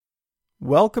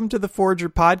Welcome to the Forager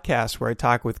Podcast, where I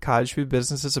talk with cottage food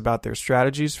businesses about their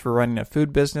strategies for running a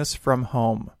food business from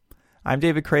home. I'm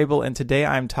David Crable, and today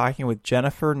I'm talking with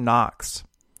Jennifer Knox.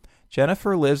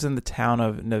 Jennifer lives in the town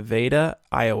of Nevada,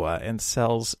 Iowa, and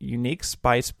sells unique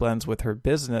spice blends with her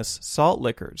business, Salt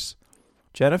Liquors.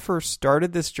 Jennifer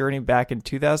started this journey back in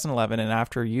 2011, and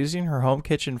after using her home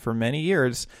kitchen for many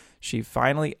years, she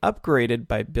finally upgraded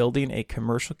by building a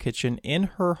commercial kitchen in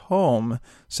her home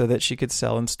so that she could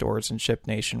sell in stores and ship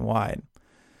nationwide.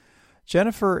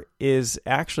 Jennifer is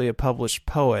actually a published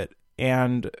poet,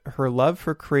 and her love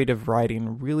for creative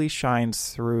writing really shines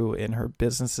through in her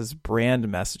business's brand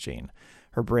messaging.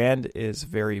 Her brand is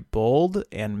very bold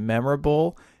and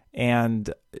memorable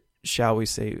and, shall we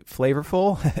say,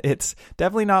 flavorful. It's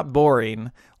definitely not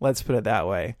boring, let's put it that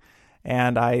way.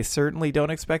 And I certainly don't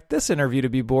expect this interview to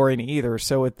be boring either.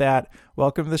 So with that,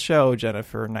 welcome to the show,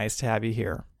 Jennifer. Nice to have you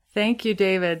here. Thank you,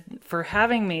 David, for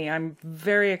having me. I'm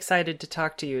very excited to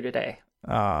talk to you today.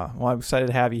 Well, I'm excited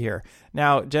to have you here.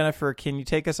 Now, Jennifer, can you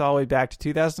take us all the way back to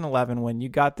 2011 when you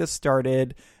got this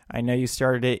started? I know you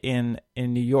started it in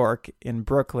New York, in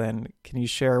Brooklyn. Can you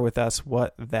share with us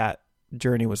what that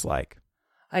journey was like?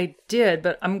 I did,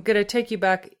 but I'm going to take you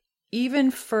back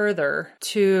even further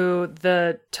to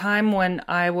the time when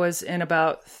I was in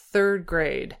about third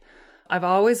grade. I've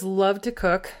always loved to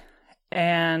cook,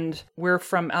 and we're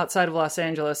from outside of Los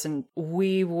Angeles, and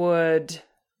we would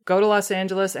go to Los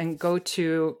Angeles and go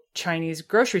to Chinese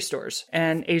grocery stores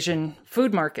and Asian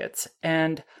food markets.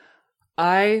 And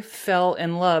I fell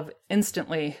in love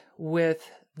instantly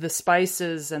with the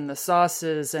spices and the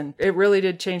sauces, and it really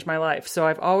did change my life. So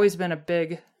I've always been a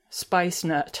big spice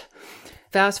nut.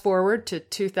 Fast forward to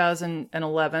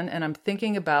 2011, and I'm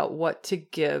thinking about what to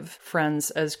give friends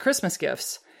as Christmas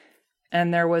gifts.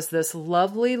 And there was this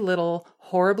lovely little,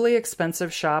 horribly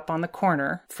expensive shop on the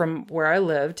corner from where I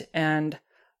lived, and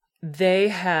they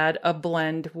had a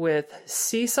blend with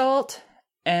sea salt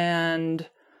and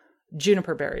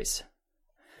juniper berries.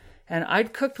 And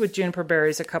I'd cooked with juniper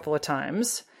berries a couple of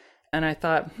times, and I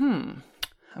thought, I'm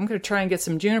going to try and get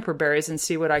some juniper berries and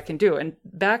see what I can do. And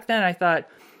back then I thought,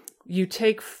 you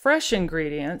take fresh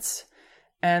ingredients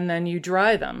and then you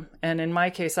dry them. And in my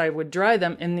case, I would dry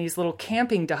them in these little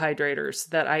camping dehydrators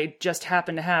that I just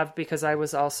happened to have because I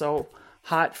was also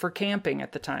hot for camping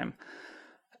at the time.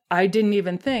 I didn't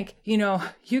even think,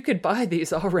 you could buy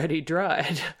these already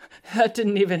dried. That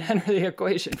didn't even enter the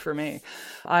equation for me.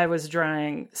 I was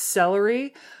drying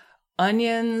celery,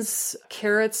 onions,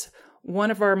 carrots. One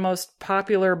of our most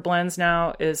popular blends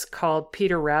now is called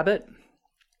Peter Rabbit.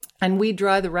 And we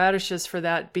dry the radishes for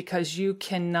that because you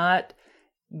cannot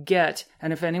get,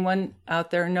 and if anyone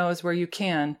out there knows where you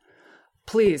can,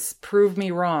 please prove me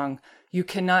wrong. You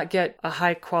cannot get a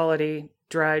high quality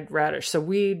dried radish. So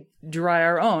we dry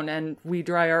our own, and we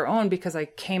dry our own because I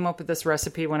came up with this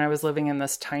recipe when I was living in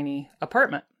this tiny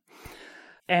apartment.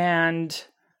 And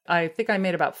I think I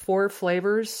made about 4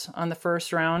 flavors on the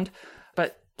first round,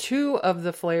 but 2 of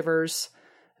the flavors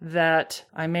that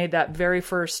I made that very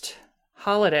first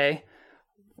holiday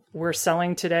we're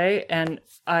selling today. And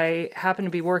I happen to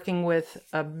be working with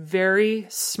a very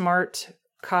smart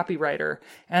copywriter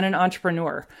and an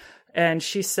entrepreneur. And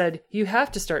she said, you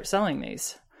have to start selling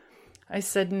these. I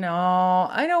said, no,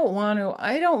 I don't want to.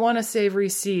 I don't want to save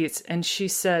receipts. And she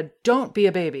said, don't be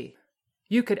a baby.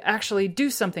 You could actually do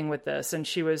something with this. And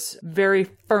she was very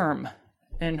firm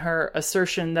in her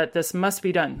assertion that this must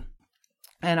be done.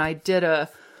 And I did a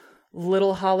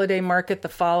little holiday market the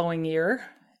following year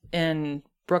in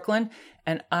Brooklyn,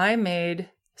 and I made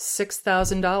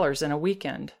 $6,000 in a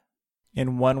weekend.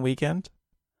 In one weekend?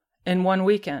 In one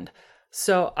weekend.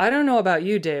 So I don't know about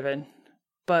you, David,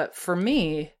 but for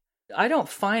me, I don't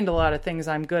find a lot of things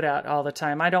I'm good at all the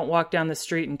time. I don't walk down the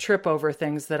street and trip over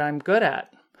things that I'm good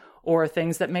at or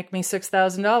things that make me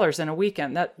 $6,000 in a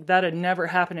weekend. That had never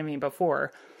happened to me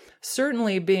before.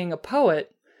 Certainly being a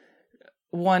poet,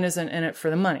 one isn't in it for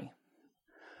the money.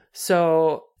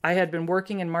 So I had been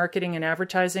working in marketing and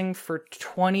advertising for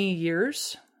 20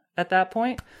 years at that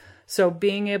point. So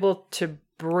being able to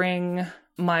bring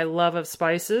my love of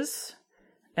spices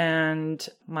and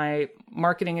my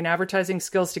marketing and advertising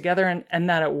skills together and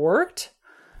that it worked,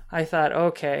 I thought,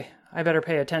 okay, I better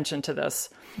pay attention to this.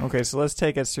 Okay, so let's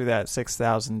take us through that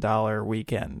 $6,000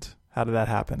 weekend. How did that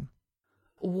happen?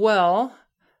 Well,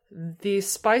 the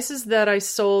spices that I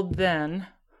sold then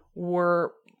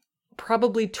were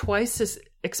probably twice as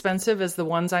expensive as the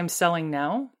ones I'm selling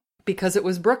now because it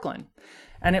was Brooklyn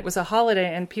and it was a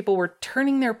holiday and people were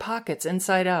turning their pockets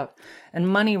inside out and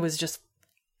money was just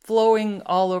flowing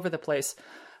all over the place.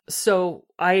 So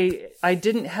I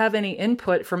didn't have any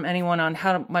input from anyone on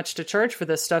how much to charge for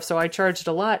this stuff. So I charged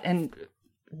a lot. And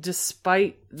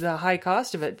despite the high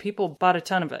cost of it, people bought a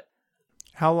ton of it.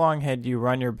 How long had you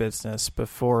run your business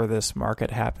before this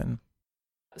market happened?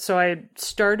 So I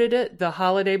started it the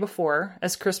holiday before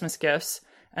as Christmas gifts.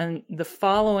 And the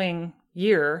following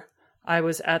year, I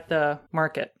was at the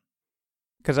market.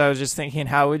 Because I was just thinking,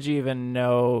 how would you even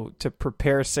know to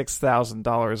prepare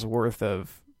 $6,000 worth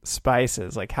of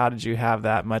spices? Like, how did you have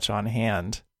that much on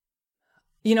hand?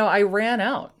 I ran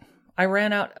out. I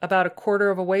ran out about a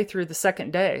quarter of a way through the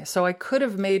second day. So I could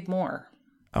have made more.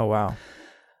 Oh, wow.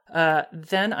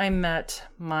 Then I met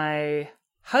my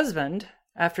husband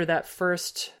after that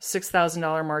first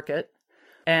 $6,000 market.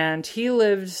 And he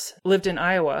lived in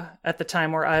Iowa at the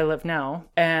time where I live now.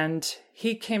 And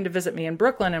he came to visit me in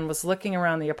Brooklyn and was looking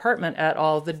around the apartment at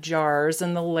all the jars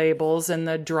and the labels and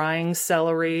the drying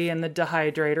celery and the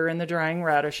dehydrator and the drying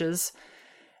radishes.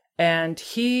 And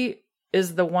he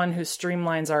is the one who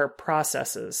streamlines our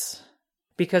processes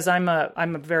because I'm a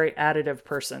very additive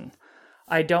person.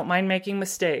 I don't mind making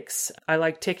mistakes. I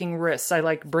like taking risks. I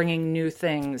like bringing new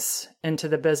things into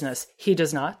the business. He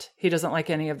does not. He doesn't like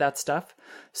any of that stuff.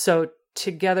 So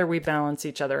together we balance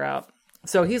each other out.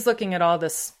 So he's looking at all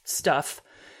this stuff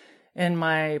in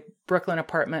my Brooklyn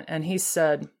apartment and he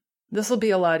said, this will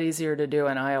be a lot easier to do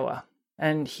in Iowa.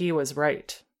 And he was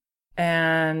right.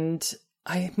 And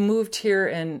I moved here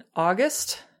in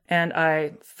August and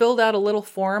I filled out a little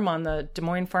form on the Des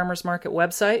Moines Farmers Market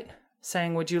website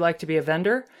saying, would you like to be a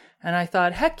vendor? And I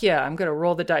thought, heck yeah, I'm going to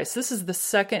roll the dice. This is the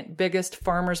second biggest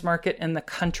farmers market in the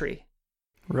country.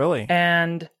 Really?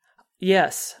 And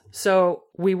yes. So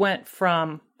we went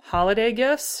from holiday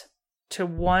gifts to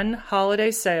one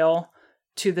holiday sale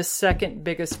to the second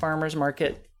biggest farmers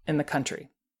market in the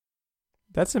country.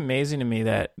 That's amazing to me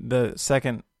that the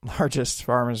second largest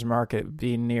farmers market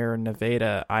be near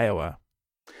Nevada, Iowa.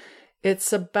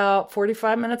 It's about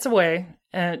 45 minutes away.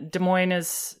 And Des Moines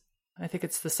is, I think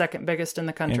it's the second biggest in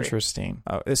the country. Interesting.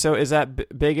 So is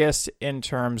that biggest in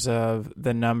terms of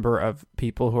the number of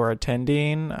people who are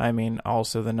attending? I mean,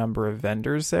 also the number of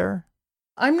vendors there?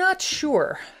 I'm not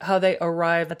sure how they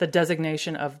arrive at the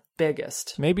designation of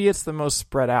biggest. Maybe it's the most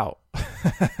spread out.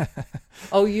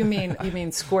 Oh, you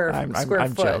mean square I'm foot?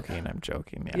 I'm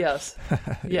joking. Yeah. Yes.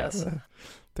 Yes.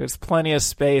 There's plenty of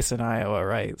space in Iowa,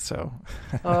 right? So.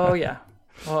 Oh yeah.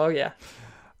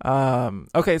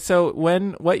 Okay, so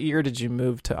what year did you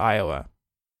move to Iowa?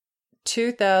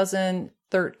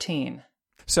 2013.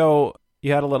 So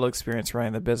you had a little experience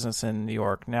running the business in New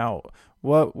York. Now,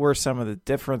 what were some of the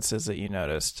differences that you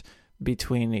noticed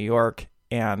between New York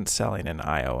and selling in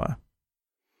Iowa?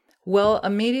 Well,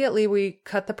 immediately we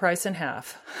cut the price in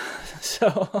half.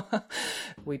 So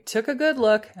we took a good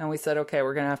look and we said, okay,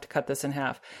 we're going to have to cut this in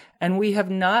half. And we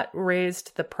have not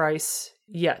raised the price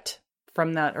yet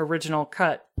from that original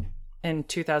cut in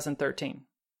 2013.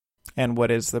 And what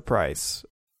is the price?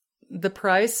 The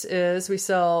price is we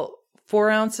sell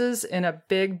 4 ounces in a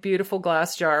big, beautiful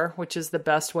glass jar, which is the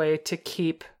best way to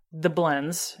keep the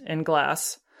blends in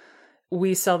glass.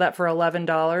 We sell that for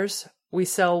 $11. We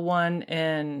sell one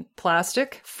in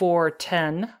plastic for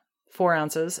 $10, 4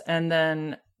 ounces, and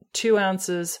then 2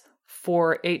 ounces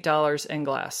for $8 in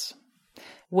glass.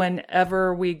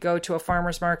 Whenever we go to a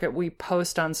farmer's market, we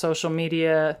post on social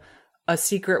media a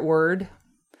secret word.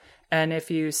 And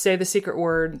if you say the secret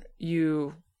word,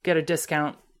 you get a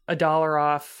discount, $1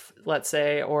 off, let's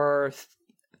say, or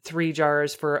 3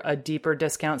 jars for a deeper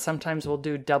discount. Sometimes we'll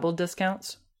do double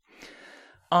discounts.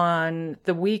 On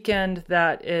the weekend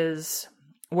that is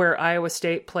where Iowa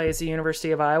State plays the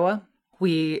University of Iowa,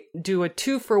 we do a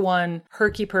 2-for-1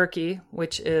 Herky Perky,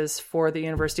 which is for the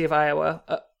University of Iowa,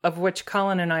 of which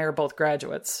Colin and I are both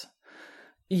graduates.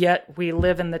 Yet we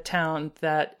live in the town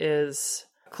that is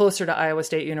closer to Iowa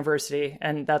State University,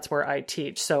 and that's where I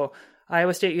teach. So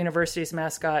Iowa State University's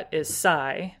mascot is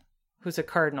Cy, who's a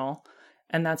cardinal,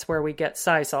 and that's where we get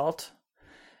Cy Salt.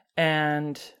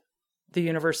 And the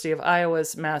University of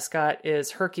Iowa's mascot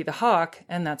is Herky the Hawk,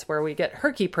 and that's where we get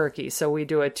Herky Perky. So we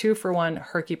do a 2-for-1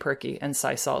 Herky Perky and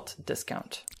Cy Salt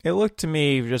discount. It looked to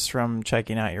me, just from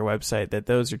checking out your website, that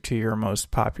those are 2 of your most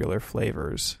popular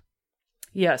flavors.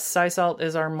 Yes, Cy Salt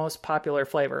is our most popular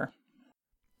flavor.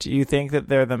 Do you think that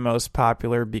they're the most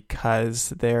popular because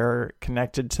they're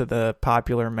connected to the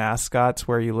popular mascots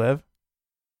where you live?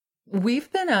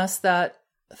 We've been asked that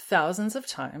thousands of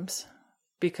times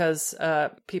because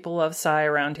people love Cy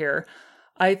around here.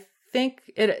 I think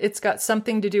it's got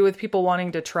something to do with people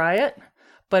wanting to try it,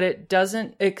 but it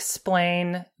doesn't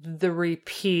explain the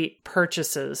repeat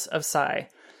purchases of Cy.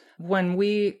 when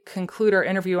we conclude our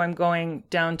interview, I'm going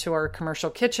down to our commercial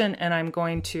kitchen and I'm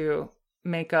going to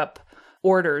make up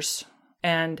orders.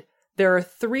 And there are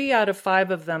 3 out of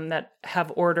 5 of them that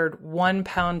have ordered 1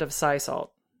 pound of sea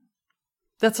salt.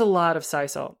 That's a lot of sea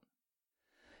salt.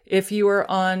 If you are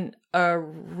on a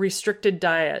restricted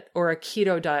diet or a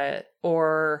keto diet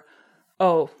or,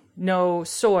 no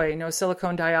soy, no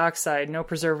silicone dioxide, no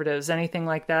preservatives, anything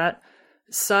like that,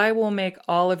 Sai will make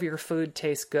all of your food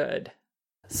taste good.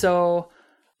 So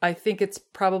I think it's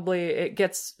probably,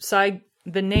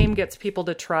 the name gets people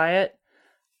to try it,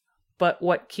 but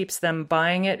what keeps them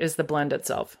buying it is the blend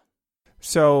itself.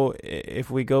 So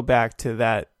if we go back to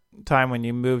that time when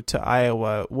you moved to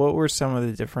Iowa, what were some of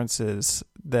the differences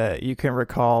that you can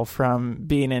recall from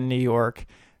being in New York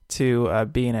to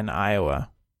being in Iowa?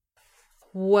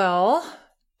 Well,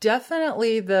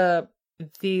 definitely the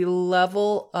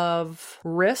level of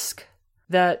risk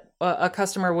that a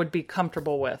customer would be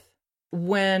comfortable with.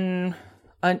 When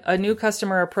a new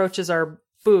customer approaches our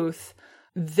booth,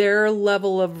 their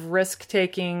level of risk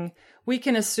taking, we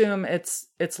can assume it's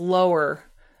lower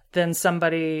than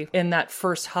somebody in that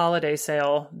first holiday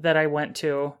sale that I went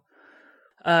to.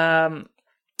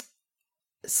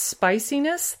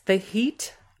 Spiciness, the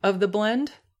heat of the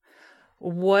blend,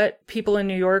 what people in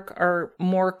New York are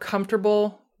more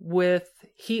comfortable with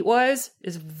heat-wise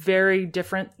is very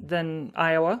different than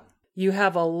Iowa. You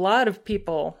have a lot of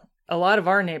people, a lot of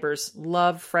our neighbors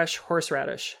love fresh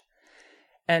horseradish.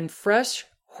 And fresh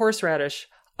horseradish,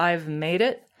 I've made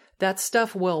it. That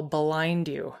stuff will blind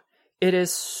you. It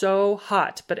is so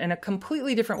hot, but in a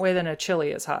completely different way than a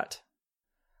chili is hot.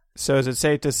 So is it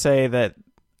safe to say that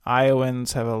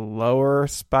Iowans have a lower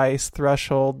spice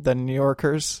threshold than New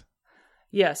Yorkers?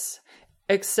 Yes,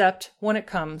 except when it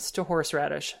comes to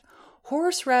horseradish.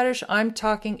 Horseradish, I'm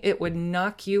talking, it would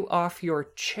knock you off your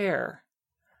chair.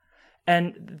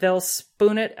 And they'll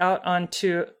spoon it out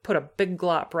put a big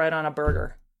glop right on a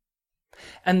burger.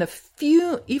 And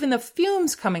even the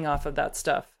fumes coming off of that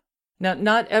stuff. Now,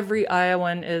 not every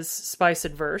Iowan is spice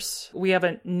adverse. We have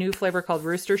a new flavor called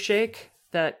Rooster Shake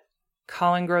that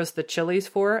Colin grows the chilies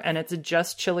for, and it's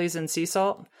just chilies and sea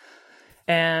salt.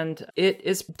 And it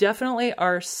is definitely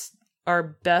our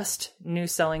best new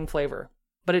selling flavor.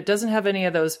 But it doesn't have any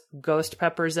of those ghost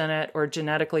peppers in it or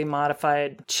genetically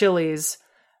modified chilies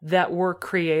that were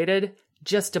created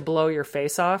just to blow your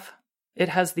face off. It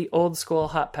has the old school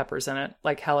hot peppers in it,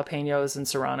 like jalapenos and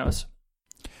serranos.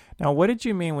 Now, what did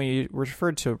you mean when you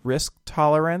referred to risk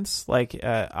tolerance? Like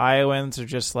Iowans are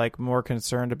just like more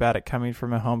concerned about it coming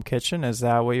from a home kitchen? Is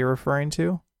that what you're referring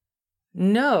to?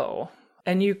 No.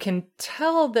 And you can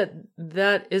tell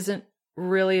that isn't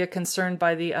really a concern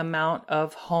by the amount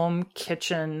of home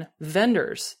kitchen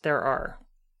vendors there are.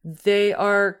 They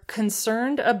are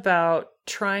concerned about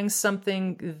trying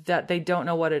something that they don't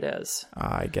know what it is.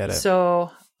 I get it.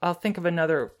 So I'll think of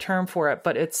another term for it,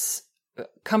 but it's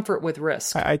comfort with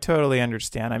risk. I totally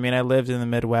understand. I mean, I lived in the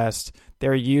Midwest.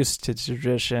 They're used to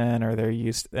tradition, or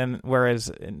whereas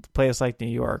in a place like New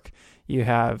York, you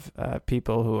have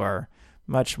people who are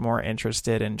much more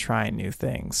interested in trying new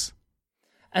things.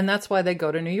 And that's why they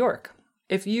go to New York.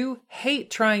 If you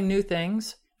hate trying new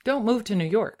things, don't move to New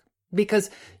York, because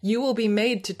you will be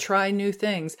made to try new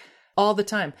things all the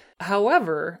time.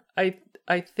 However,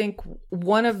 I think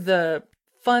one of the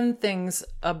fun things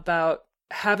about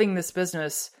having this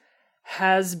business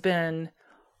has been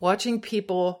watching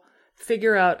people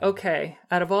figure out, okay,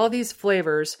 out of all these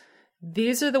flavors,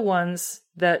 these are the ones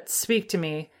that speak to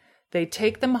me. They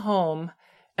take them home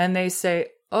and they say,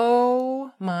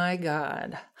 oh my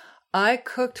God, I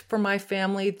cooked for my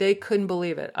family. They couldn't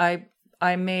believe it.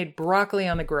 I made broccoli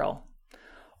on the grill,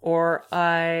 or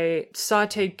I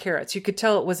sauteed carrots. You could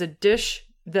tell it was a dish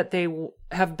that they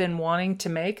have been wanting to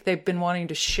make. They've been wanting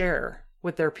to share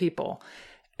with their people.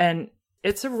 And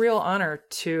it's a real honor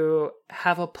to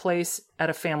have a place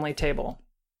at a family table.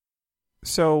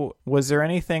 So was there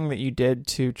anything that you did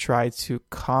to try to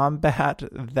combat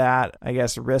that, I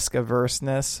guess, risk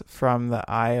averseness from the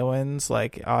Iowans?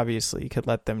 Like, obviously you could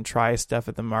let them try stuff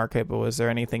at the market, but was there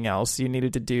anything else you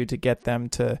needed to do to get them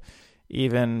to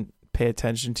even pay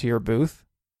attention to your booth?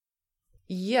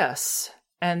 Yes.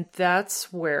 And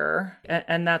that's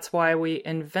why we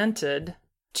invented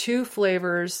 2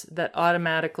 flavors that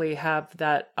automatically have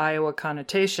that Iowa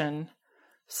connotation,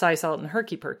 sea salt and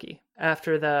herky perky,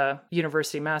 after the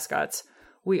university mascots.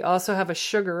 We also have a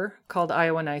sugar called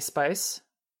Iowa Nice Spice.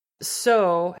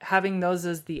 So having those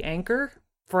as the anchor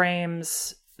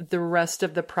frames the rest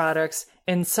of the products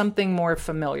in something more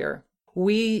familiar.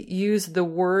 We use the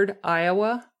word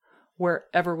Iowa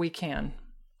wherever we can,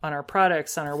 on our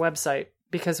products, on our website,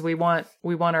 because we want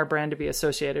our brand to be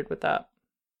associated with that.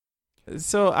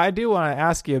 So I do want to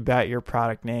ask you about your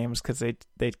product names because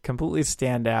they completely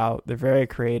stand out. They're very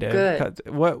creative. Good.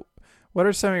 What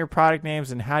are some of your product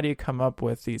names, and how do you come up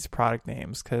with these product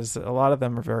names? Because a lot of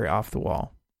them are very off the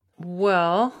wall.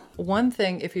 Well, one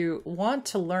thing, if you want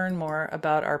to learn more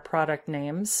about our product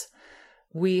names,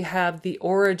 we have the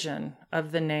origin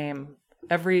of the name.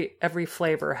 Every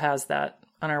flavor has that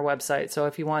on our website. So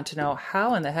if you want to know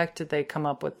how in the heck did they come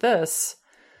up with this,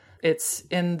 it's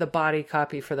in the body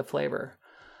copy for the flavor.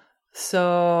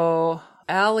 So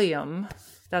allium,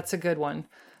 that's a good one.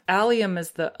 Allium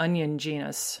is the onion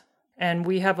genus. And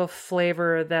we have a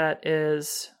flavor that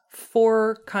is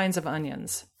 4 kinds of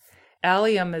onions.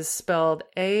 Allium is spelled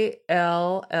Allium.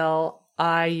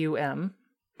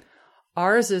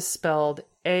 Ours is spelled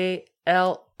Alliym.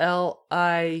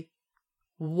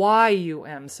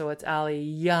 So it's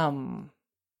Allium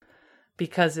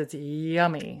because it's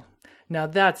yummy. Now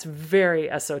that's very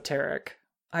esoteric.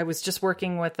 I was just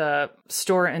working with a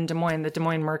store in Des Moines, the Des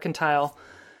Moines Mercantile.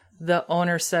 The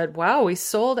owner said, wow, we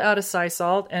sold out of sea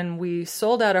salt and we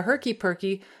sold out of herky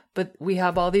perky, but we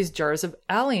have all these jars of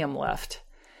allium left.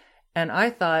 And I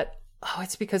thought, oh,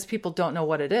 it's because people don't know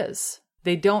what it is.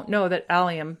 They don't know that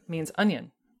allium means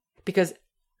onion because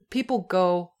people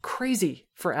go crazy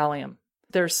for allium.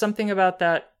 There's something about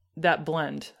that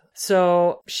blend.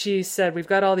 So she said, we've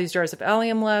got all these jars of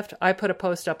allium left. I put a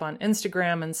post up on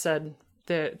Instagram and said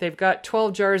they've got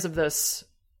 12 jars of this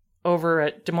over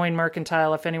at Des Moines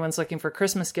Mercantile if anyone's looking for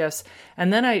Christmas gifts.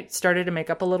 And then I started to make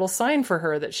up a little sign for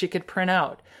her that she could print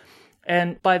out.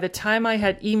 And by the time I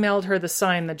had emailed her the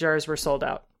sign, the jars were sold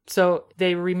out. So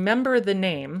they remember the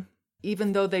name,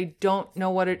 even though they don't know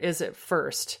what it is at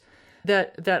first.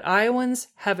 That Iowans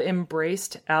have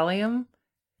embraced allium,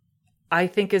 I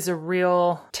think, is a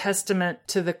real testament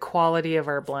to the quality of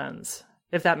our blends,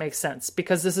 if that makes sense,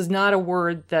 because this is not a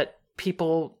word that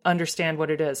people understand what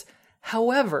it is.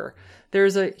 However,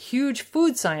 there's a huge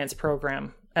food science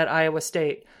program at Iowa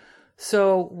State.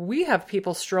 So we have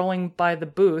people strolling by the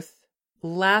booth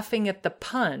laughing at the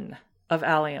pun of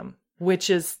allium, which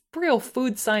is real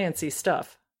food sciencey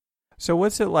stuff. So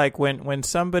what's it like when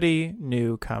somebody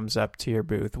new comes up to your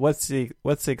booth? What's the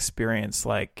experience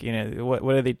like? You know, what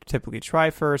do they typically try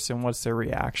first, and what's their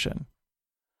reaction?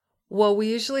 Well,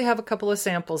 we usually have a couple of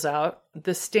samples out.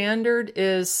 The standard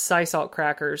is sea salt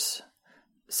crackers.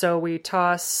 So we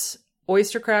toss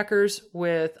oyster crackers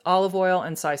with olive oil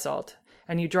and sea salt,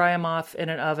 and you dry them off in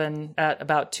an oven at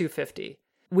about 250.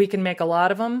 We can make a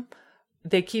lot of them.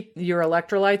 They keep your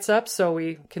electrolytes up, so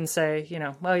we can say,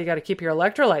 well, you got to keep your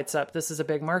electrolytes up. This is a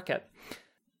big market.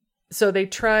 So they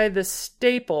try the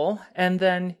staple, and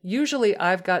then usually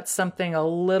I've got something a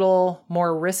little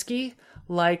more risky,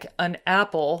 like an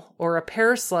apple or a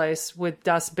pear slice with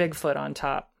Das Bigfoot on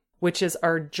top, which is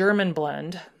our German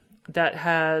blend that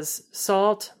has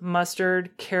salt,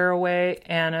 mustard, caraway,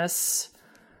 anise,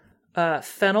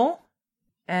 fennel,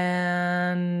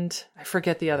 and I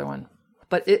forget the other one.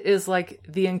 But it is like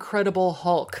the Incredible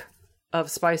Hulk of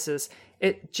spices.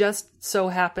 It just so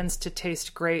happens to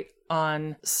taste great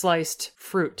on sliced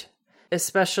fruit,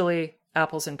 especially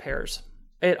apples and pears.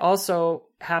 It also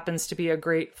happens to be a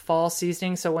great fall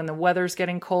seasoning. So when the weather's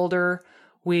getting colder,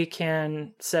 we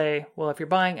can say, well, if you're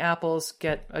buying apples,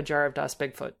 get a jar of Das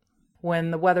Bigfoot.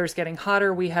 When the weather's getting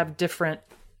hotter, we have different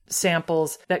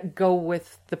samples that go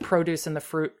with the produce and the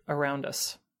fruit around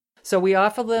us. So we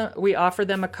offer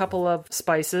them a couple of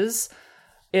spices.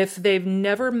 If they've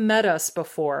never met us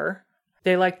before,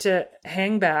 they like to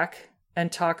hang back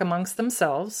and talk amongst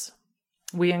themselves.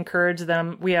 We encourage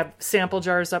them. We have sample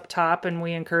jars up top, and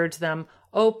we encourage them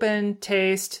open,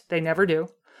 taste. They never do.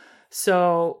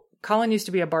 So Colin used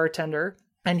to be a bartender,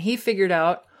 and he figured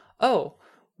out,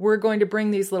 we're going to bring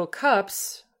these little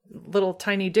cups, little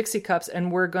tiny Dixie cups,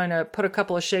 and we're going to put a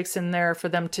couple of shakes in there for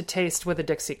them to taste with a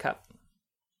Dixie cup.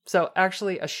 So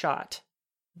actually a shot.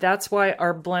 That's why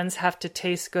our blends have to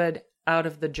taste good out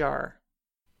of the jar.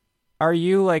 Are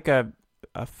you like a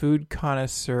food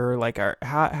connoisseur? Like,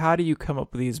 how do you come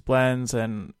up with these blends,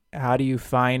 and how do you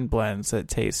find blends that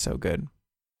taste so good?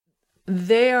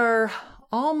 They are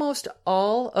almost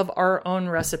all of our own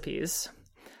recipes.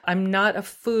 I'm not a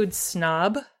food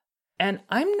snob, and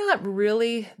I'm not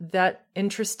really that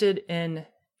interested in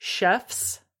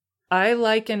chefs. I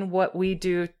liken what we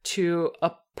do to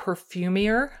a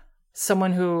perfumier,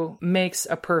 someone who makes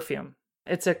a perfume.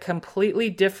 It's a completely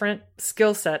different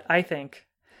skill set, I think,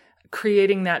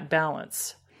 creating that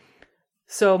balance.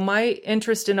 So my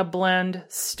interest in a blend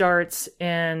starts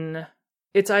in,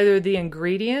 it's either the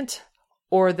ingredient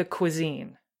or the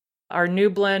cuisine. Our new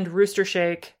blend, Rooster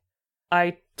Shake,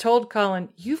 I told Colin,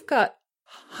 you've got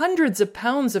hundreds of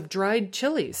pounds of dried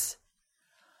chilies.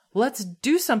 Let's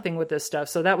do something with this stuff.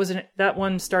 So that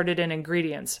one started in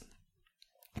ingredients.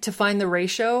 To find the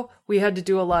ratio, we had to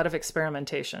do a lot of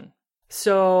experimentation.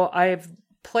 So I've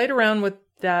played around with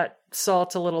that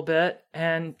salt a little bit,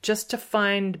 and just to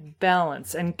find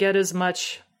balance and get as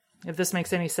much, if this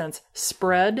makes any sense,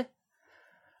 spread,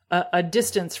 a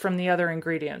distance from the other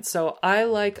ingredients. So I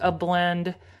like a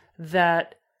blend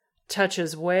that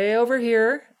touches way over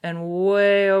here and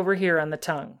way over here on the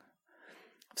tongue,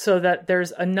 so that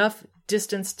there's enough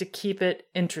distance to keep it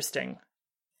interesting.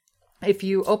 If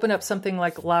you open up something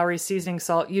like Lowry seasoning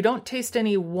salt, you don't taste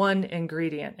any one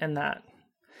ingredient in that.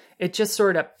 It just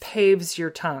sort of paves your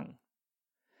tongue.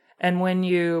 And when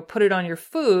you put it on your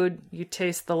food, you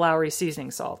taste the Lowry seasoning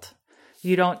salt.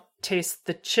 You don't taste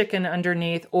the chicken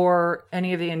underneath or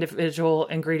any of the individual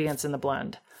ingredients in the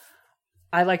blend.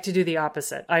 I like to do the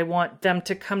opposite. I want them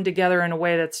to come together in a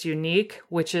way that's unique,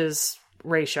 which is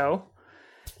ratio,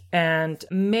 and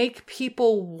make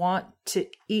people want to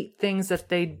eat things that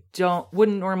they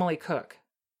wouldn't normally cook.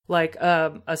 Like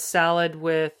a salad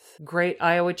with great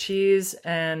Iowa cheese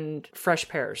and fresh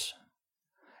pears.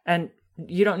 And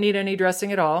you don't need any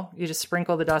dressing at all. You just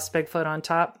sprinkle the Das Bigfoot on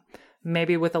top,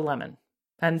 maybe with a lemon.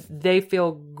 And they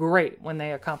feel great when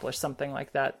they accomplish something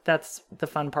like that. That's the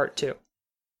fun part too.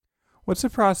 What's the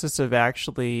process of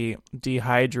actually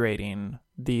dehydrating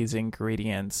these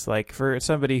ingredients? Like for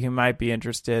somebody who might be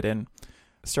interested in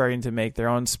starting to make their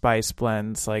own spice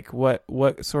blends, like what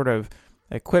sort of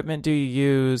equipment do you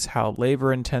use? How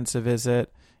labor intensive is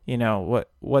it? You know,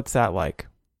 what's that like?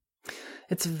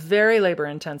 It's very labor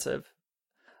intensive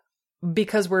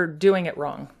because we're doing it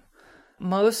wrong.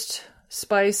 Most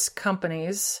spice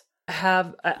companies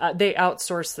they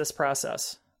outsource this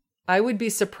process. I would be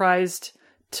surprised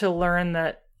to learn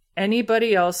that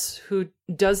anybody else who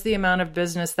does the amount of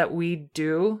business that we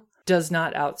do does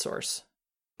not outsource.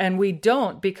 And we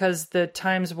don't, because the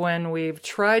times when we've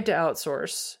tried to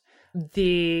outsource,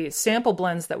 the sample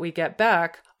blends that we get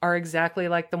back are exactly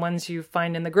like the ones you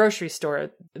find in the grocery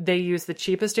store. They use the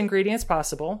cheapest ingredients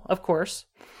possible, of course,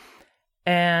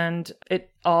 and it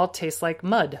all tastes like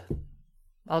mud.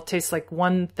 All tastes like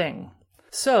one thing.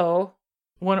 So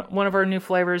one of our new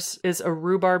flavors is a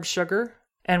rhubarb sugar,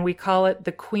 and we call it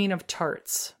the Queen of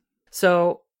Tarts.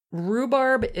 So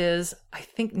rhubarb is, I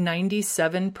think,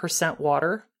 97%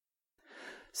 water.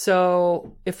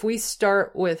 So if we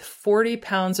start with 40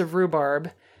 pounds of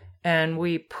rhubarb and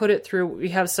we put it through, we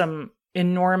have some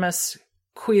enormous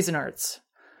Cuisinarts.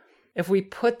 If we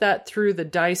put that through the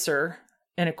dicer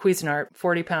in a Cuisinart,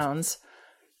 40 pounds,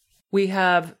 we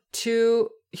have 2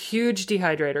 huge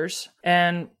dehydrators.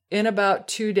 And in about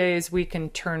 2 days, we can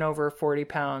turn over 40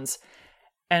 pounds.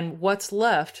 And what's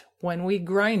left when we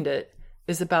grind it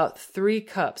is about 3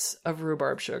 cups of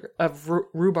rhubarb sugar, of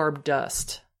rhubarb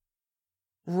dust.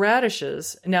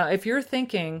 Radishes. Now, if you're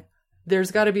thinking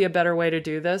there's got to be a better way to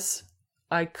do this,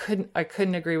 I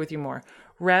couldn't agree with you more.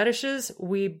 Radishes,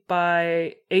 we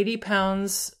buy 80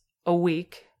 pounds a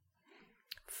week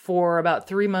for about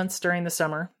 3 months during the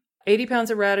summer. 80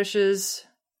 pounds of radishes,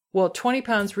 20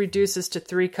 pounds reduces to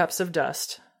 3 cups of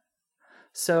dust.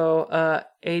 So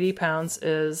 80 pounds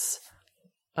is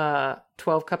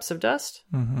 12 cups of dust.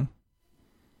 Mm-hmm.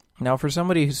 Now, for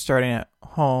somebody who's starting at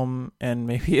home and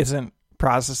maybe isn't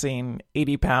processing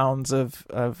 80 pounds of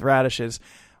radishes,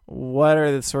 what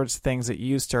are the sorts of things that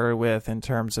you started with in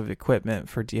terms of equipment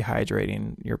for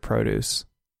dehydrating your produce?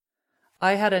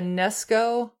 I had a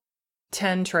Nesco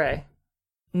 10 tray.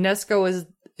 Nesco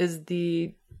is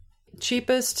the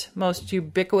cheapest, most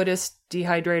ubiquitous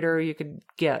dehydrator you could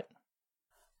get.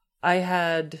 I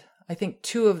had, I think,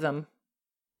 2 of them.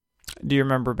 Do you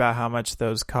remember about how much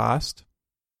those cost?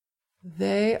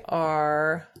 They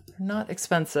are not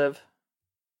expensive.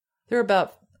 They're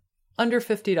about under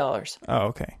 $50. Oh,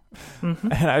 okay.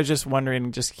 Mm-hmm. And I was just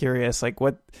wondering, just curious, like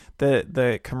what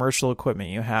the commercial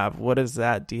equipment you have, what does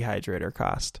that dehydrator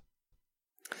cost?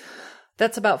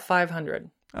 That's about $500.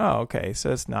 Oh, okay.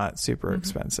 So it's not super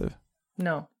expensive.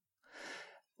 No.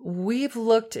 We've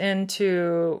looked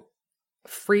into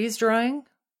freeze drying.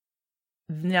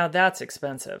 Now that's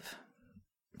expensive.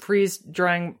 Freeze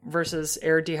drying versus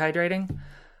air dehydrating.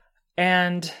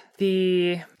 And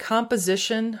the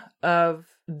composition of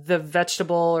the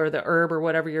vegetable or the herb or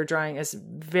whatever you're drying is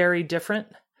very different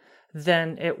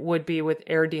than it would be with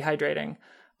air dehydrating.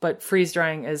 But freeze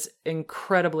drying is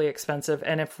incredibly expensive.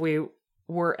 And if we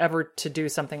were ever to do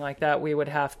something like that, we would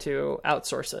have to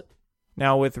outsource it.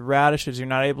 Now, with radishes, you're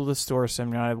not able to source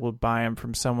them. You're not able to buy them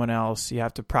from someone else. You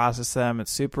have to process them.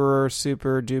 It's super,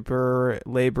 super duper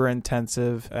labor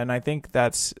intensive. And I think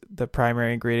that's the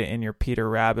primary ingredient in your Peter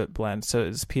Rabbit blend. So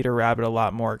is Peter Rabbit a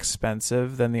lot more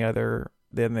expensive than the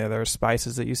other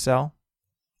spices that you sell?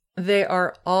 They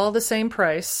are all the same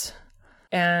price.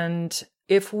 And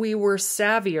if we were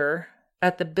savvier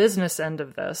at the business end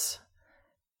of this,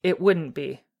 it wouldn't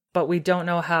be. But we don't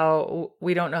know how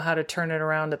to turn it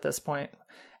around at this point.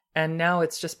 And now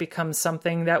it's just become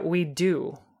something that we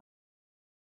do.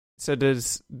 So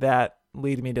does that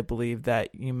lead me to believe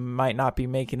that you might not be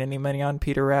making any money on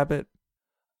Peter Rabbit?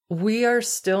 We are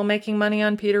still making money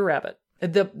on Peter Rabbit.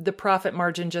 The profit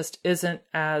margin just isn't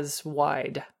as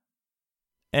wide.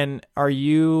 And are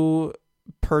you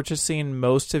purchasing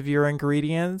most of your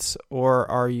ingredients,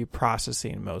 or are you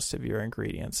processing most of your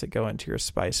ingredients that go into your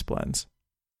spice blends?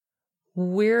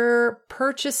 We're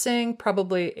purchasing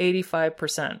probably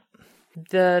 85%.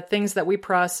 The things that we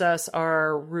process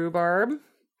are rhubarb,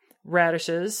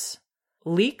 radishes,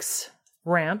 leeks,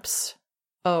 ramps,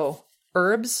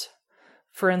 herbs.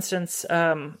 For instance,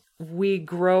 we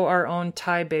grow our own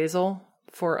Thai basil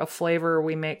for a flavor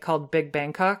we make called Big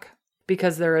Bangkok,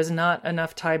 because there is not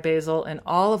enough Thai basil in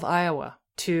all of Iowa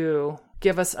to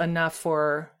give us enough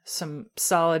for some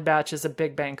solid batches of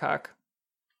Big Bangkok.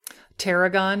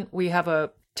 Tarragon, we have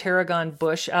a tarragon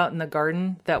bush out in the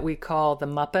garden that we call the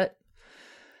Muppet.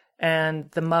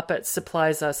 And the Muppet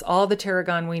supplies us all the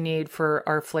tarragon we need for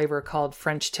our flavor called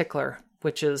French Tickler,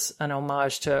 which is an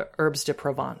homage to Herbes de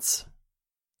Provence.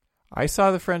 I saw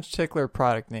the French Tickler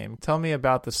product name. Tell me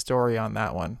about the story on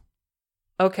that one.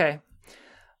 Okay.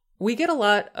 We get a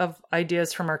lot of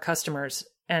ideas from our customers,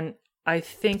 and I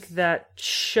think that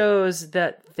shows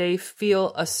that they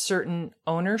feel a certain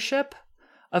ownership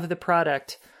of the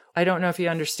product. I don't know if you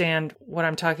understand what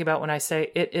I'm talking about when I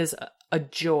say it is a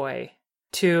joy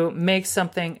to make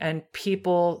something and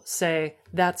people say,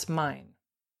 that's mine.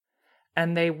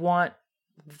 And they want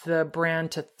the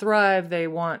brand to thrive. They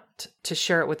want to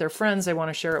share it with their friends. They want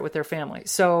to share it with their family.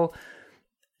 So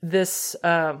this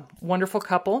wonderful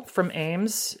couple from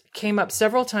Ames came up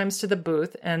several times to the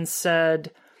booth and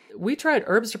said, we tried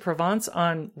Herbes de Provence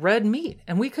on red meat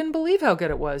and we couldn't believe how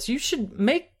good it was. You should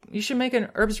make an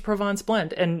Herbes de Provence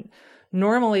blend. And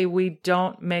normally we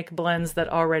don't make blends that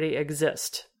already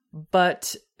exist,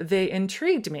 but they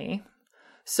intrigued me.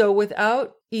 So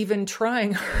without even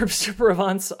trying Herbes de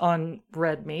Provence on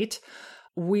red meat,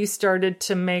 we started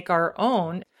to make our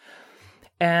own.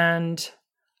 And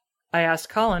I asked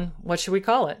Colin, what should we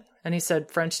call it? And he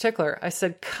said, French Tickler. I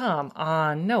said, come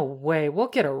on, no way, we'll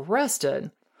get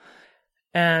arrested.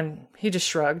 And he just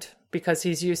shrugged because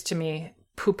he's used to me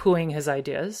poo-pooing his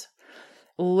ideas.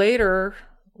 Later,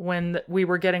 when we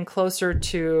were getting closer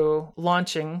to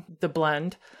launching the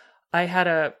blend, I had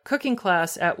a cooking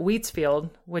class at Wheatsfield,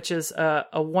 which is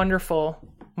a wonderful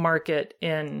market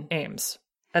in Ames.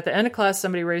 At the end of class,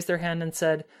 somebody raised their hand and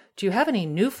said, do you have any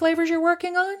new flavors you're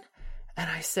working on? And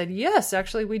I said, yes,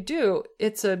 actually we do.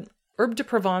 It's an Herbe de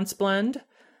Provence blend.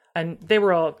 And they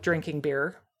were all drinking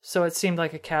beer, so it seemed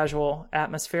like a casual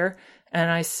atmosphere.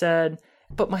 And I said,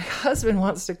 but my husband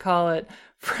wants to call it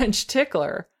French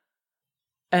Tickler.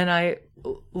 And I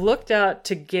looked out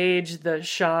to gauge the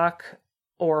shock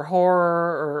or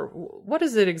horror or what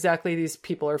is it exactly these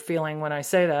people are feeling when I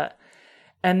say that.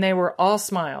 And they were all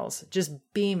smiles, just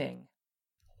beaming.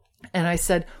 And I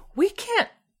said, we can't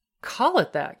call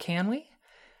it that, can we?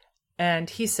 And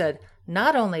he said,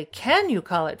 not only can you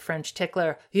call it French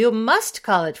Tickler, you must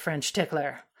call it French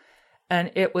Tickler.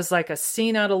 And it was like a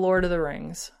scene out of Lord of the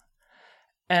Rings.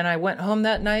 And I went home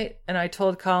that night and I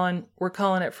told Colin, we're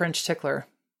calling it French Tickler.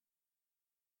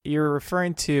 You're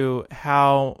referring to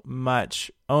how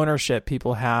much ownership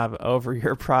people have over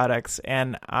your products.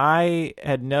 And I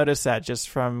had noticed that just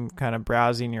from kind of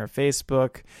browsing your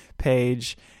Facebook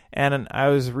page. And I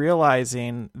was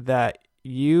realizing that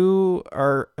you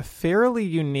are fairly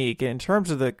unique in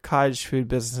terms of the cottage food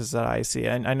businesses that I see.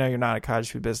 And I know you're not a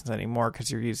cottage food business anymore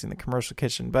because you're using the commercial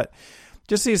kitchen, but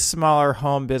just these smaller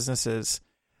home businesses,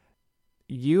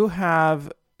 you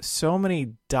have so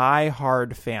many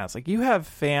diehard fans. Like you have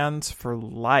fans for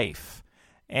life.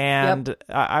 And yep.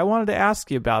 I wanted to ask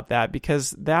you about that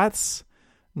because that's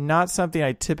not something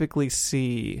I typically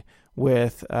see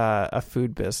with a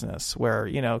food business where,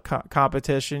 you know,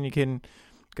 competition, you can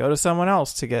go to someone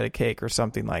else to get a cake or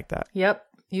something like that. Yep,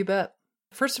 you bet.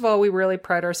 First of all, we really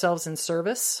pride ourselves in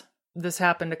service. This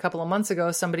happened a couple of months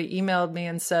ago. Somebody emailed me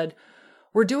and said,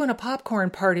 we're doing a popcorn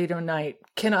party tonight.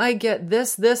 Can I get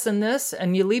this, this, and this?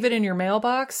 And you leave it in your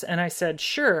mailbox? And I said,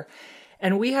 sure.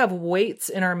 And we have weights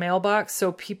in our mailbox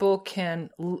so people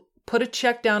can put a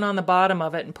check down on the bottom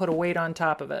of it and put a weight on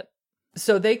top of it.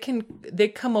 So they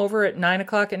come over at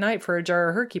 9:00 at night for a jar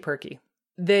of Herky Perky.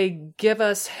 They give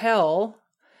us hell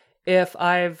if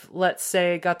I've, let's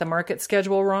say, got the market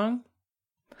schedule wrong,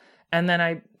 and then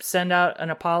I send out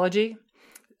an apology.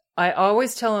 I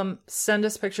always tell them, send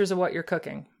us pictures of what you're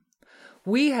cooking.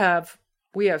 We have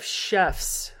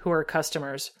chefs who are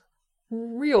customers,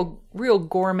 real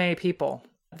gourmet people.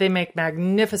 They make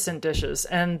magnificent dishes,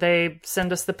 and they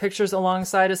send us the pictures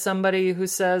alongside of somebody who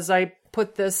says, I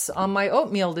put this on my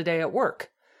oatmeal today at work.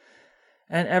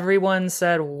 And everyone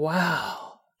said,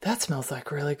 wow, that smells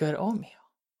like really good oatmeal.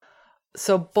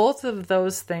 So both of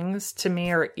those things to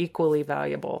me are equally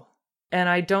valuable. And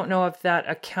I don't know if that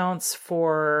accounts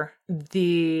for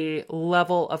the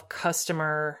level of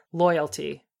customer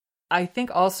loyalty. I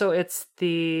think also it's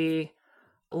the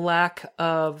lack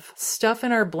of stuff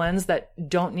in our blends that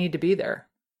don't need to be there.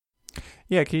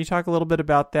 Yeah, can you talk a little bit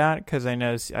about that? Because I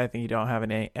think you don't have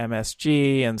an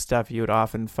MSG and stuff you would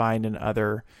often find in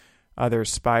other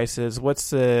spices. What's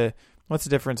the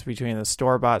difference between the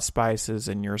store-bought spices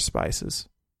and your spices?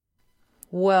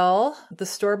 Well, the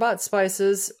store-bought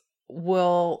spices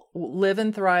will live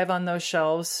and thrive on those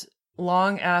shelves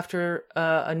long after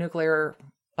a nuclear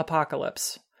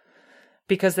apocalypse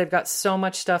because they've got so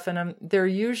much stuff in them. They're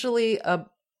usually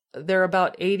they're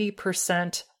about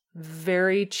 80%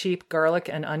 very cheap garlic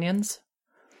and onions.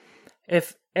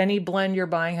 If any blend you're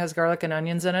buying has garlic and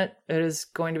onions in it, it is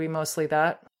going to be mostly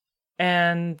that.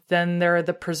 And then there are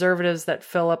the preservatives that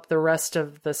fill up the rest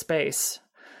of the space.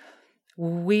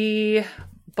 We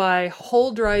buy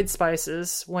whole dried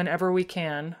spices whenever we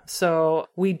can. So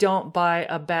we don't buy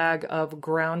a bag of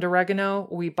ground oregano.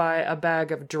 We buy a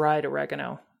bag of dried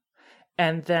oregano.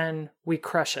 And then we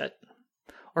crush it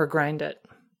or grind it.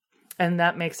 And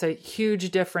that makes a huge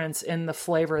difference in the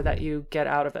flavor that you get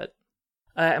out of it.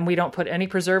 And we don't put any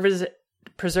preservatives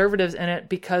in it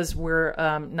because we're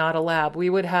not a lab. We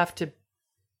would have to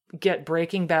get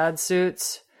Breaking Bad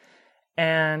suits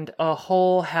and a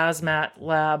whole hazmat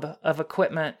lab of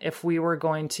equipment if we were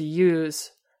going to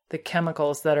use the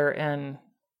chemicals that are in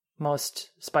most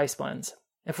spice blends,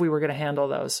 if we were going to handle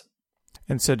those.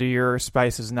 And so do your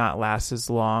spices not last as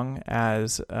long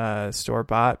as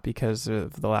store-bought because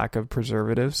of the lack of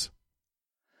preservatives?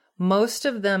 Most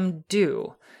of them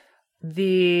do.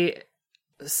 The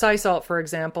sea salt, for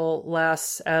example,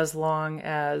 lasts as long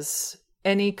as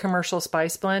any commercial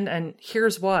spice blend. And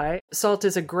here's why. Salt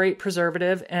is a great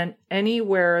preservative, and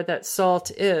anywhere that salt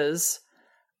is,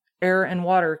 air and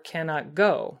water cannot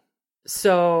go.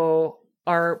 So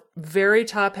our very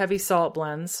top heavy salt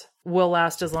blends will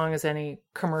last as long as any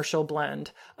commercial blend.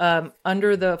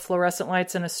 Under the fluorescent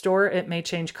lights in a store, it may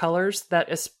change colors. That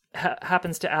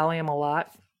happens to allium a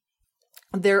lot.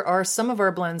 There are some of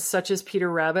our blends, such as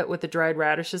Peter Rabbit with the dried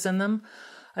radishes in them.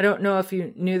 I don't know if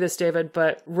you knew this, David,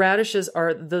 but radishes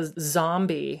are the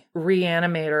zombie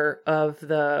reanimator of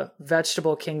the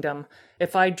vegetable kingdom.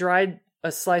 If I dried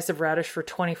a slice of radish for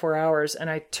 24 hours and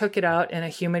I took it out in a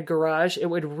humid garage, it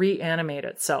would reanimate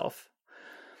itself.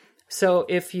 So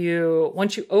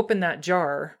once you open that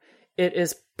jar, it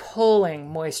is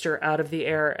pulling moisture out of the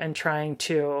air and trying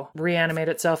to reanimate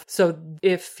itself. So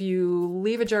if you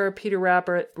leave a jar of Peter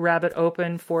Rabbit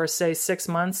open for, say, 6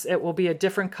 months, it will be a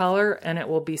different color and it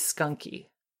will be skunky.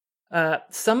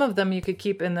 Some of them you could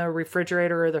keep in the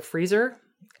refrigerator or the freezer,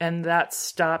 and that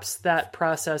stops that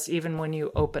process even when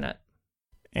you open it.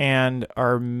 And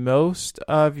are most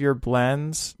of your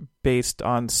blends based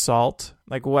on salt?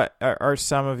 Like, what are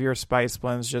some of your spice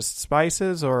blends just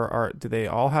spices, or do they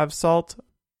all have salt?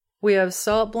 We have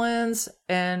salt blends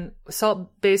and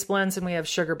salt-based blends, and we have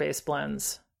sugar-based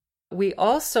blends. We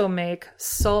also make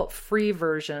salt-free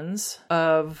versions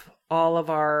of all of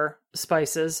our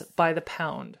spices by the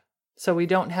pound. So we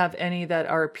don't have any that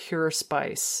are pure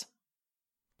spice.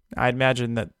 I'd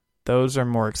imagine that those are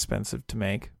more expensive to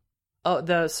make. Oh,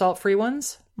 the salt-free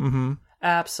ones? Mm-hmm.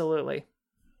 Absolutely.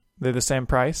 They're the same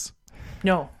price?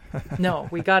 No,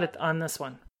 we got it on this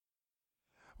one.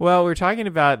 Well, we're talking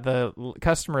about the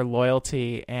customer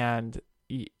loyalty, and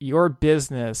your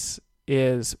business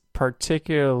is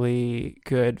particularly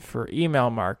good for email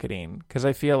marketing, because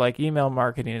I feel like email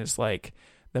marketing is like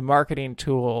the marketing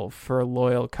tool for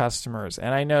loyal customers.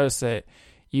 And I notice that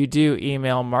you do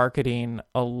email marketing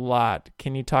a lot.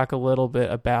 Can you talk a little bit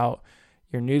about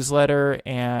your newsletter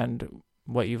and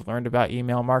what you've learned about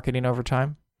email marketing over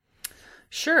time?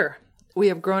 Sure. We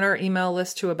have grown our email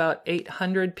list to about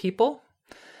 800 people.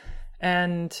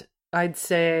 And I'd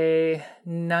say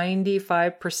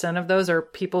 95% of those are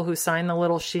people who sign the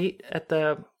little sheet at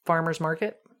the farmer's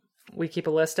market. We keep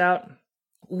a list out.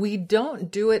 We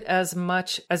don't do it as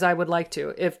much as I would like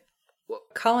to. If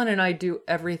Colin and I do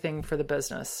everything for the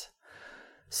business.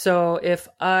 So if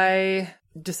I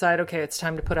decide, okay, it's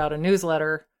time to put out a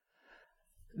newsletter,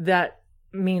 that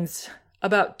means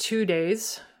about 2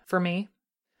 days for me.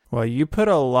 Well, you put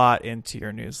a lot into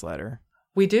your newsletter.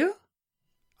 We do?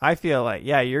 I feel like,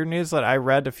 yeah, your newsletter, I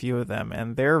read a few of them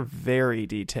and they're very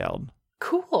detailed.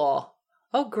 Cool.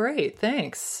 Oh, great.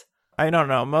 Thanks. I don't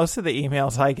know. Most of the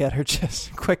emails I get are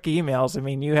just quick emails. I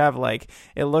mean, you have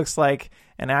it looks like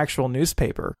an actual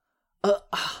newspaper.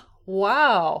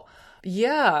 Wow.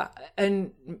 Yeah.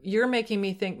 And you're making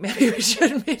me think maybe we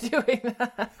shouldn't be doing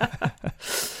that.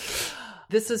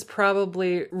 This is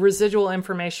probably residual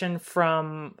information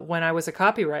from when I was a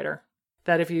copywriter,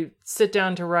 that if you sit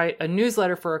down to write a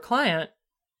newsletter for a client,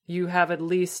 you have at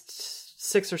least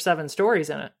 6 or 7 stories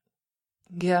in it.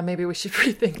 Yeah, maybe we should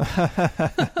rethink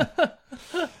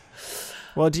that.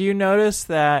 Well, do you notice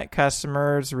that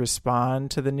customers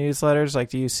respond to the newsletters? Like,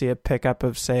 do you see a pickup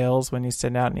of sales when you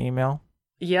send out an email?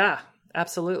 Yeah,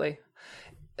 absolutely.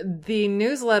 The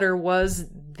newsletter was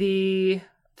the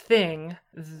thing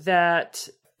that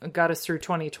got us through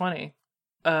 2020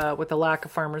 with the lack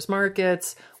of farmers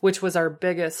markets, which was our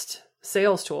biggest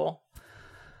sales tool.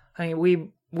 I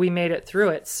mean, we made it through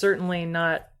it.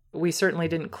 We certainly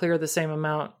didn't clear the same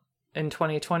amount in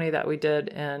 2020 that we did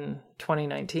in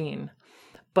 2019.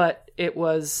 But it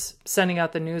was sending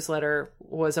out the newsletter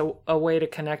was a way to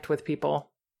connect with people.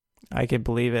 I could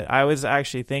believe it. I was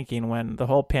actually thinking when the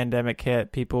whole pandemic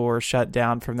hit, people were shut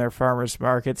down from their farmers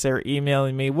markets. They were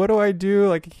emailing me, what do I do?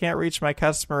 Like, I can't reach my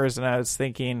customers. And I was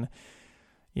thinking,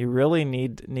 you really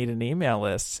need an email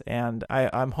list. And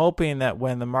I'm hoping that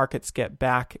when the markets get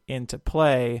back into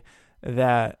play,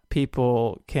 that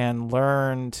people can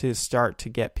learn to start to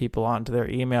get people onto their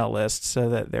email list so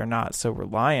that they're not so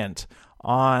reliant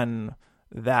on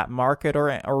that market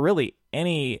or really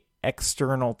any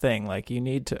external thing. Like, you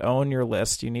need to own your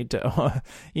list. You need to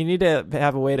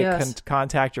have a way to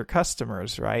contact your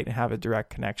customers, right? And have a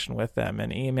direct connection with them.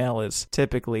 And email is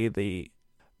typically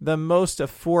the most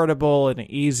affordable and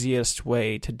easiest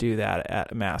way to do that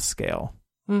at a mass scale.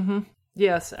 Mm-hmm.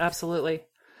 Yes, absolutely.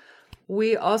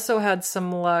 We also had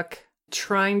some luck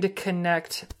trying to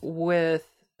connect with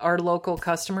our local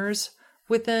customers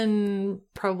within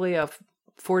probably a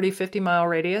 40, 50 mile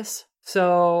radius.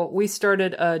 So we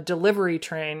started a delivery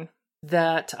train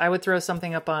that I would throw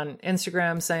something up on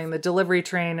Instagram saying the delivery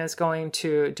train is going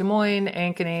to Des Moines,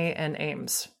 Ankeny, and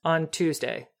Ames on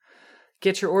Tuesday.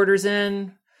 Get your orders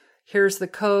in. Here's the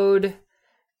code,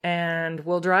 and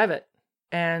we'll drive it.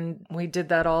 And we did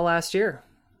that all last year,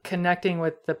 connecting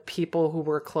with the people who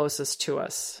were closest to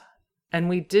us. And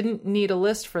we didn't need a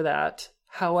list for that.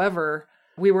 However,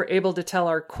 we were able to tell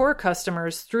our core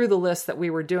customers through the list that we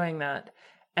were doing that.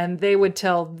 And they would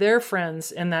tell their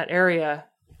friends in that area,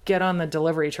 get on the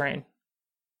delivery train.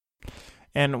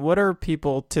 And what are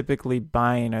people typically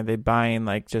buying? Are they buying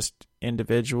like just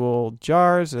individual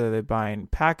jars? Are they buying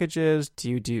packages? Do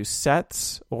you do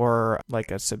sets or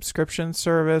like a subscription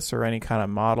service or any kind of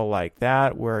model like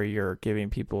that where you're giving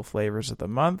people flavors of the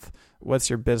month? What's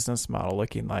your business model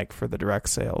looking like for the direct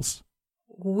sales?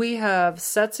 We have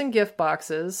sets and gift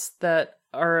boxes that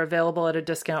are available at a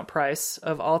discount price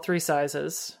of all 3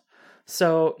 sizes.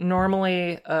 So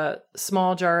normally a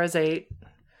small jar is 8.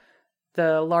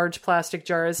 The large plastic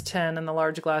jar is 10 and the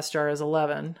large glass jar is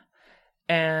 11.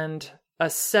 And a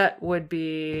set would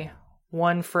be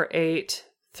 1 for 8,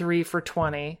 3 for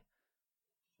 20.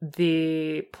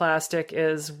 The plastic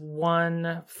is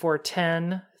 1 for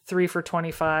 10, 3 for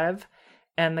 25.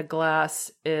 And the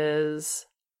glass is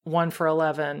 1 for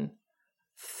 11,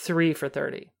 3 for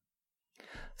 30.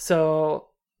 So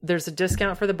there's a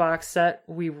discount for the box set.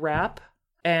 We wrap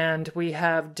and we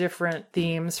have different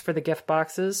themes for the gift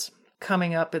boxes.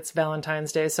 Coming up, it's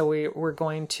Valentine's Day, so we're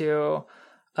going to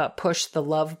push the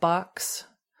love box,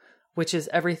 which is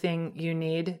everything you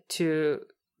need to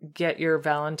get your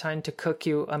Valentine to cook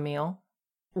you a meal.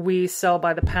 We sell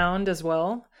by the pound as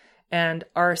well, and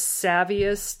our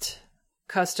savviest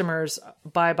customers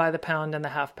buy by the pound and the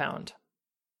half pound.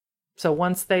 So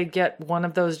once they get one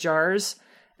of those jars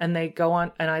and they go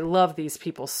on, and I love these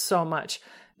people so much,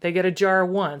 they get a jar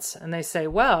once and they say,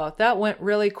 wow, that went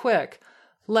really quick.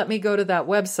 Let me go to that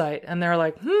website. And they're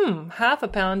like, half a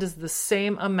pound is the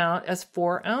same amount as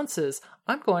 4 ounces.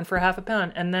 I'm going for half a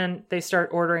pound. And then they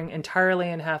start ordering entirely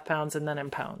in half pounds and then in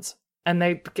pounds. And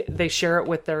they share it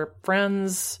with their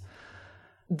friends.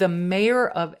 The mayor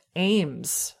of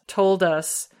Ames told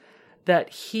us that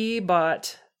he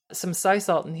bought some sea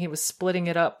salt and he was splitting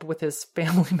it up with his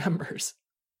family members.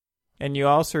 And you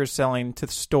also are selling to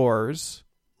stores.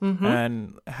 Mm-hmm.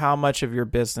 And how much of your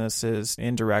business is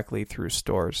indirectly through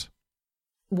stores?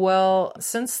 Well,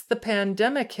 since the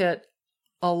pandemic hit,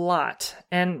 a lot.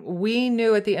 And we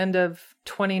knew at the end of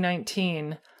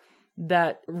 2019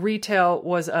 that retail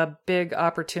was a big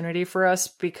opportunity for us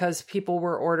because people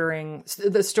were ordering,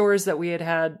 the stores that we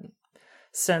had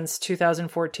since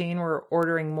 2014 were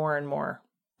ordering more and more.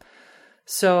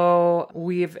 So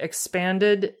we've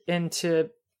expanded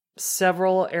into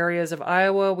several areas of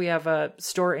Iowa. We have a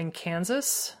store in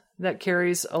Kansas that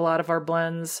carries a lot of our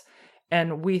blends,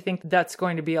 and we think that's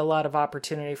going to be a lot of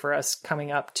opportunity for us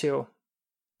coming up too.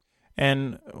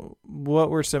 And what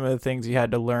were some of the things you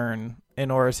had to learn in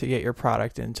order to get your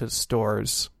product into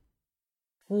stores?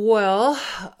 Well,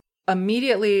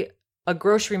 immediately a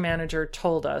grocery manager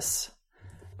told us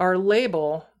our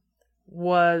label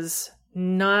was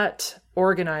not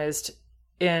organized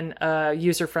in a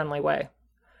user-friendly way.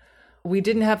 We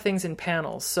didn't have things in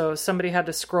panels, so somebody had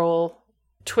to scroll,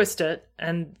 twist it,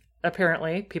 and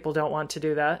apparently people don't want to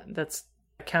do that. That's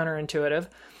counterintuitive.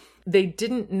 They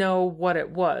didn't know what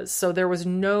it was. So there was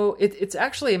it's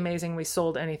actually amazing we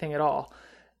sold anything at all,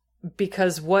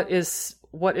 because what is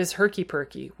herky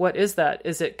perky? What is that?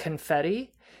 Is it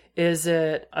confetti? Is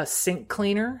it a sink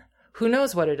cleaner? Who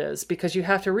knows what it is, because you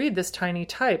have to read this tiny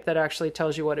type that actually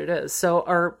tells you what it is. So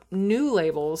our new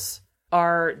labels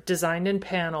are designed in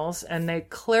panels, and they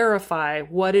clarify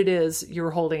what it is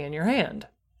you're holding in your hand,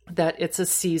 that it's a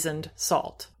seasoned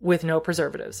salt with no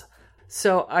preservatives.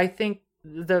 So I think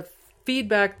the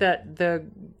feedback that the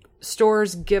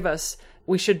stores give us,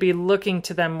 we should be looking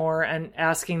to them more and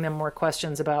asking them more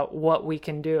questions about what we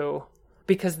can do,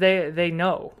 because they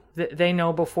know. They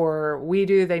know before we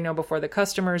do. They know before the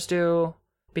customers do,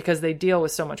 because they deal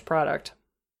with so much product.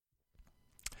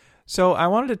 So I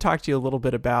wanted to talk to you a little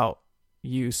bit about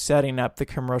you setting up the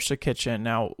commercial kitchen.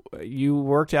 Now, you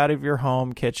worked out of your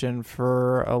home kitchen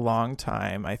for a long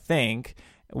time, I think.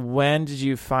 When did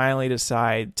you finally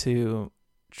decide to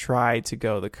try to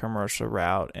go the commercial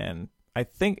route? And I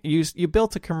think you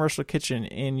built a commercial kitchen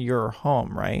in your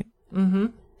home, right? Mm-hmm.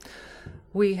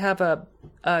 We have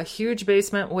a huge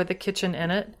basement with a kitchen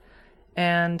in it,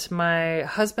 and my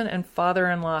husband and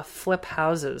father-in-law flip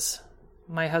houses.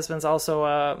 My husband's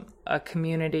also a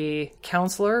community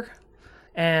counselor,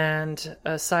 and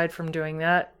aside from doing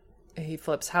that, he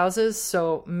flips houses.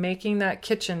 So making that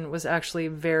kitchen was actually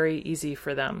very easy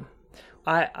for them.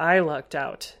 I lucked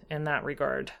out in that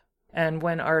regard. And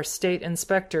when our state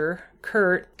inspector,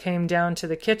 Kurt, came down to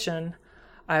the kitchen,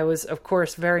 I was, of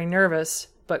course, very nervous,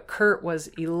 but Kurt was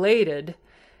elated.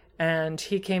 And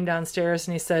he came downstairs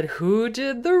and he said, "Who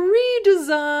did the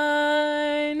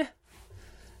redesign?"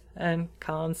 And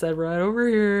Colin said, "Right over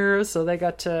here." So they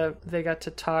got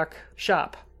to talk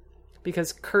shop,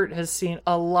 because Kurt has seen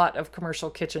a lot of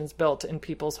commercial kitchens built in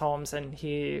people's homes, and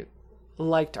he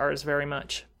liked ours very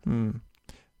much.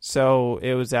 So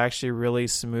it was actually really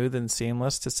smooth and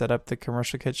seamless to set up the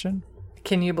commercial kitchen?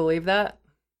 Can you believe that?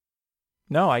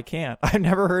 No, I can't. I've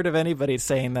never heard of anybody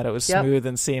saying that it was smooth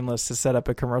and seamless to set up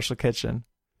a commercial kitchen.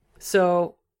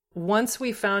 So once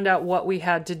we found out what we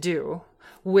had to do,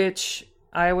 which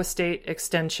Iowa State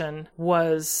Extension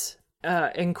was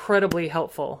incredibly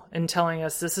helpful in telling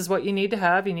us, this is what you need to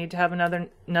have. You need to have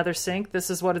another sink. This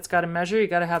is what it's got to measure. You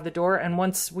got to have the door. And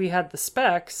once we had the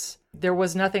specs, there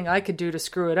was nothing I could do to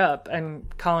screw it up.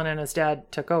 And Colin and his dad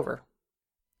took over.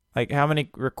 Like, how many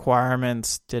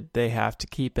requirements did they have to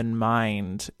keep in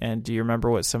mind? And do you remember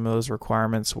what some of those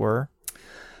requirements were?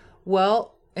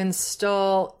 Well,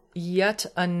 install yet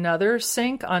another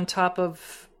sink on top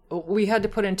of... We had to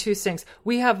put in 2 sinks.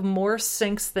 We have more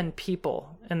sinks than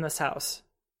people in this house.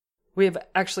 We have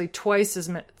actually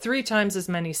 3 times as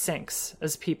many sinks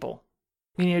as people.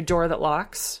 You need a door that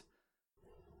locks.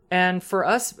 And for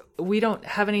us, we don't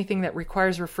have anything that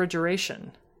requires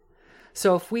refrigeration.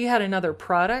 So if we had another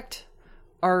product,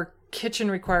 our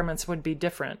kitchen requirements would be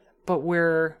different, but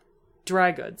we're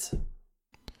dry goods.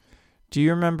 Do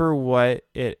you remember what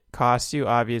it cost you?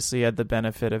 Obviously, you had the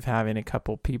benefit of having a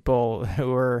couple people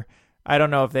who were, I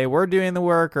don't know if they were doing the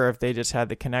work or if they just had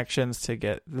the connections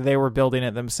they were building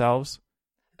it themselves.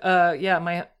 Yeah,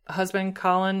 my husband,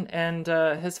 Colin, and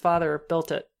his father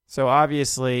built it. So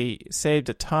obviously saved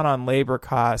a ton on labor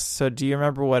costs. So do you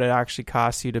remember what it actually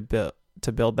cost you to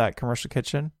build that commercial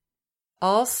kitchen?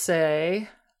 I'll say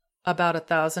about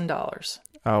 $1,000.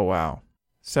 Oh, wow.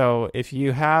 So if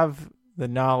you have the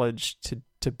knowledge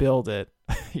to build it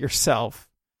yourself,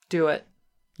 do it.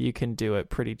 You can do it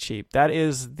pretty cheap. That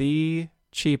is the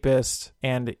cheapest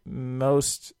and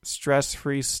most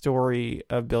stress-free story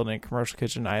of building a commercial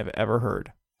kitchen I have ever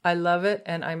heard. I love it,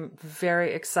 and I'm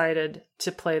very excited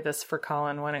to play this for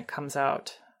Colin when it comes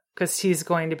out, because he's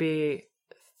going to be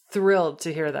thrilled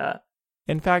to hear that.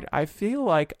 In fact, I feel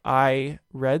like I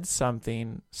read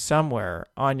something somewhere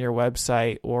on your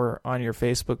website or on your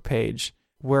Facebook page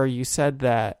where you said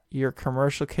that your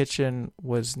commercial kitchen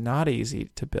was not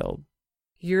easy to build.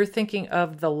 You're thinking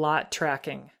of the lot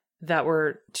tracking that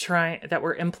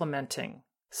we're implementing.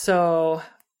 So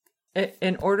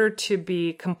in order to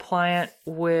be compliant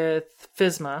with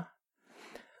FSMA,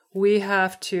 we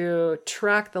have to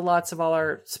track the lots of all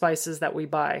our spices that we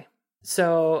buy.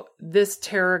 So this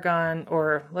tarragon,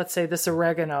 or let's say this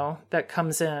oregano that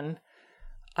comes in,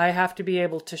 I have to be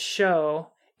able to show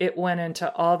it went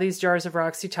into all these jars of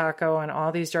Roxy Taco and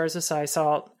all these jars of sea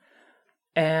salt.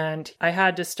 And I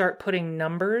had to start putting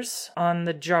numbers on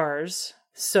the jars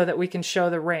so that we can show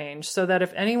the range, so that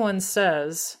if anyone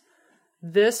says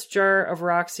this jar of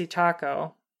Roxy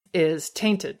Taco is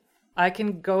tainted, I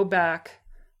can go back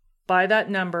by that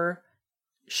number,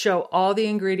 show all the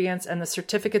ingredients and the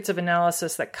certificates of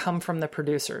analysis that come from the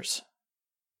producers.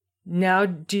 Now,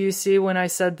 do you see when I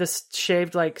said this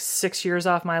shaved like 6 years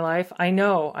off my life? I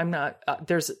know I'm not,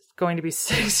 there's going to be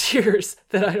 6 years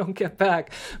that I don't get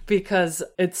back because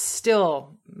it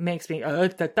still makes me,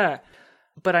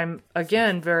 But I'm,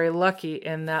 again, very lucky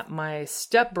in that my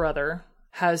stepbrother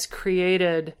has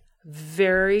created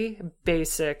very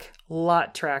basic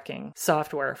lot tracking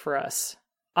software for us.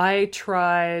 I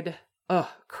tried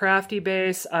Crafty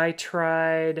Base. I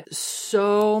tried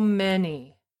so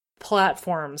many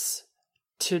platforms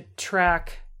to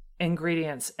track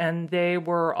ingredients, and they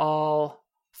were all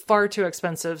far too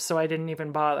expensive, so I didn't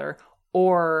even bother,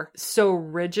 or so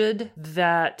rigid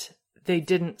that they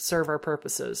didn't serve our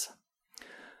purposes.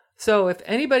 So if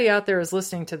anybody out there is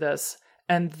listening to this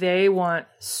and they want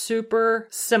super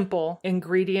simple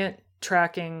ingredient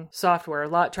tracking software,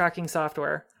 lot tracking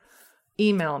software,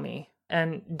 email me.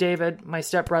 And David, my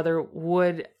stepbrother,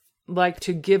 would like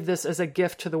to give this as a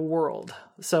gift to the world.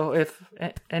 So if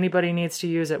anybody needs to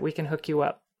use it, we can hook you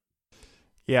up.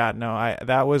 Yeah, no,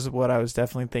 that was what I was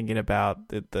definitely thinking about,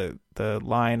 the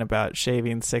line about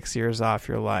shaving 6 years off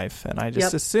your life. And I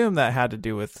just assumed that had to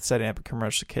do with setting up a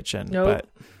commercial kitchen. Nope.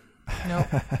 Nope.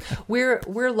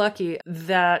 We're lucky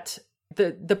that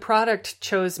the product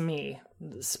chose me,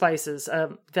 spices,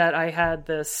 that I had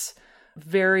this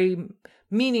very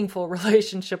meaningful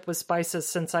relationship with spices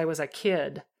since I was a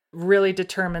kid, really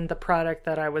determined the product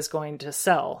that I was going to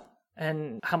sell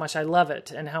and how much I love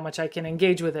it and how much I can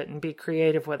engage with it and be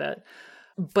creative with it.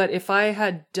 But if I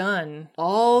had done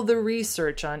all the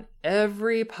research on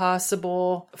every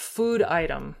possible food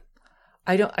item,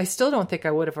 I still don't think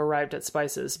I would have arrived at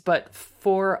spices. But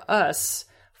for us,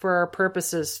 for our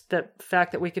purposes, the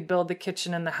fact that we could build the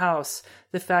kitchen in the house,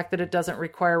 the fact that it doesn't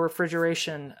require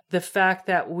refrigeration, the fact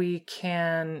that we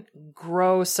can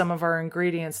grow some of our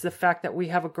ingredients, the fact that we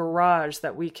have a garage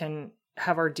that we can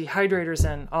have our dehydrators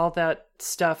in, all that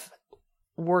stuff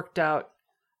worked out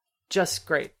just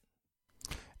great.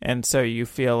 And so you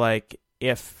feel like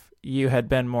if you had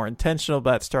been more intentional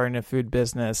about starting a food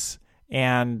business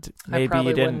and maybe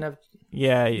you didn't have,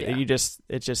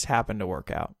 it just happened to work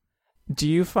out. Do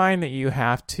you find that you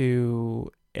have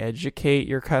to educate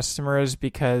your customers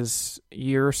because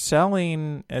you're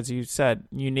selling, as you said,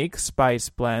 unique spice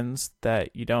blends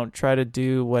that you don't try to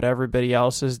do what everybody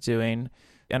else is doing?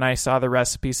 And I saw the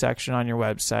recipe section on your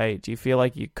website. Do you feel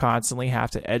like you constantly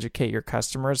have to educate your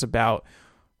customers about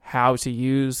how to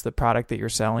use the product that you're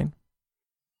selling?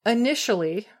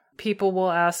 Initially, people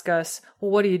will ask us,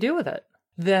 well, what do you do with it?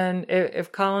 Then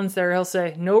if Colin's there, he'll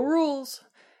say, no rules.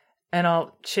 And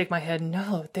I'll shake my head.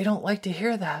 No, they don't like to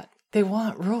hear that. They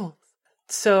want rules.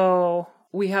 So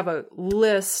we have a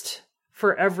list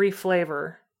for every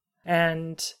flavor.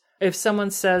 And if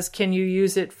someone says, can you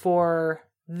use it for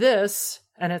this?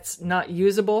 And it's not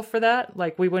usable for that,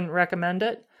 like we wouldn't recommend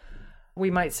it.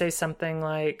 We might say something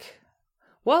like,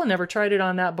 well, never tried it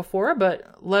on that before,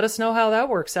 but let us know how that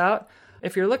works out.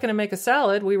 If you're looking to make a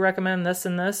salad, we recommend this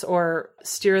and this, or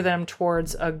steer them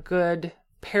towards a good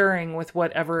pairing with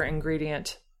whatever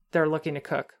ingredient they're looking to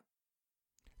cook.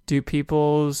 Do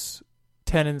people's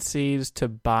tendencies to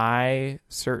buy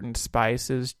certain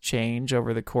spices change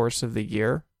over the course of the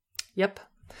year? Yep.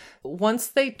 Once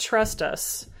they trust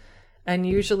us, and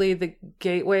usually the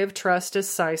gateway of trust is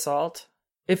sea salt,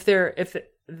 if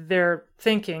they're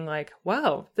thinking like,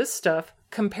 wow, this stuff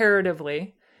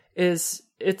comparatively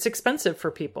it's expensive for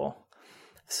people.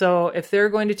 So if they're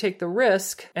going to take the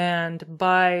risk and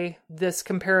buy this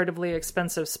comparatively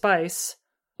expensive spice,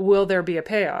 will there be a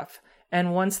payoff?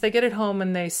 And once they get it home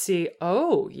and they see,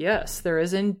 oh, yes, there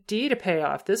is indeed a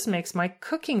payoff. This makes my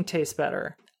cooking taste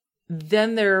better.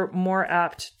 Then they're more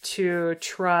apt to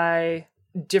try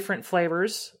different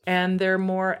flavors, and they're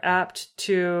more apt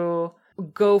to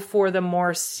go for the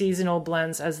more seasonal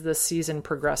blends as the season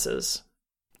progresses.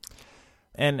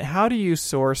 And how do you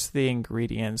source the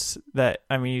ingredients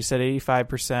you said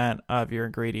 85% of your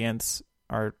ingredients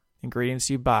are ingredients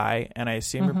you buy, and I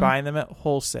assume you're buying them at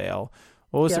wholesale.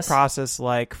 What was the process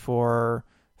like for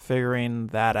figuring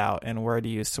that out, and where do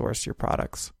you source your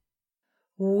products?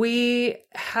 We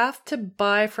have to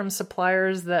buy from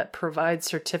suppliers that provide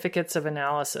certificates of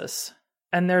analysis.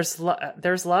 And there's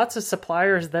lots of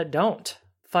suppliers that don't.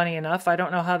 Funny enough, I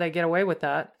don't know how they get away with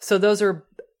that. So those are,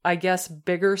 I guess,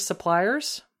 bigger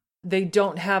suppliers. They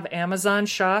don't have Amazon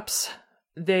shops.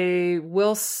 They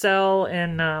will sell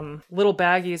in little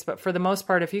baggies, but for the most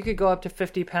part, if you could go up to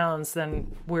 50 pounds,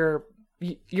 then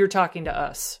you're talking to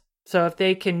us. So if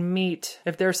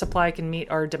their supply can meet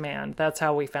our demand, that's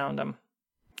how we found them.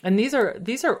 And these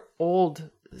are old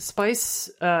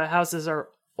spice houses are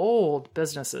old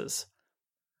businesses.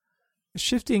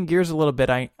 Shifting gears a little bit,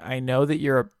 I know that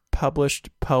you're a published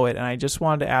poet, and I just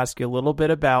wanted to ask you a little bit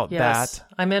about that.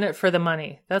 I'm in it for the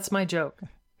money. That's my joke.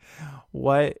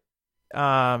 What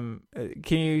can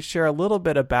you share a little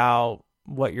bit about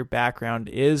what your background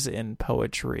is in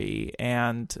poetry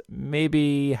and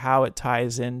maybe how it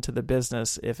ties into the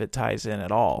business, if it ties in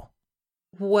at all?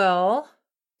 Well,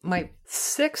 my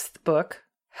 6th book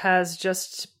has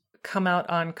just come out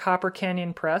on Copper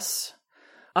Canyon Press.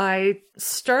 I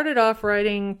started off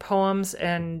writing poems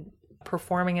and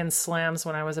performing in slams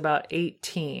when I was about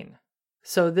 18.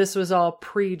 So this was all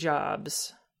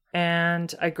pre-jobs.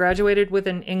 And I graduated with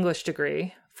an English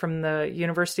degree from the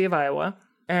University of Iowa.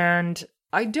 And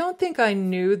I don't think I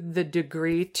knew the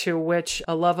degree to which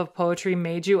a love of poetry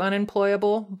made you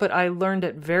unemployable, but I learned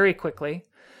it very quickly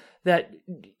that,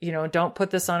 don't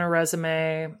put this on a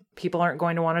resume. People aren't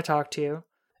going to want to talk to you.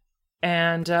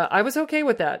 And I was okay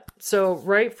with that. So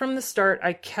right from the start,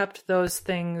 I kept those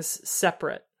things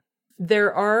separate.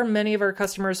 There are many of our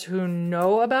customers who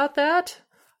know about that.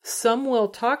 Some will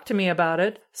talk to me about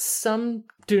it. Some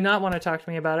do not want to talk to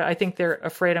me about it. I think they're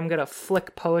afraid I'm going to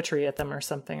flick poetry at them or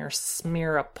something, or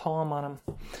smear a poem on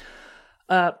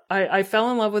them. I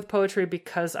fell in love with poetry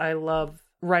because I love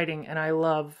writing and I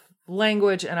love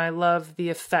language and I love the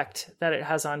effect that it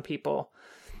has on people.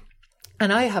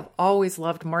 And I have always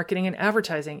loved marketing and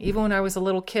advertising. Even when I was a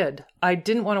little kid, I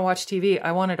didn't want to watch TV.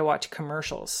 I wanted to watch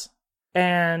commercials.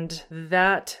 And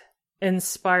that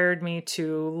inspired me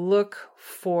to look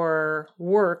for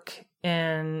work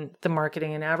in the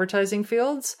marketing and advertising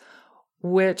fields,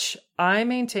 which I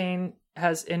maintain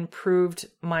has improved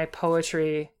my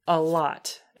poetry a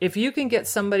lot. If you can get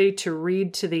somebody to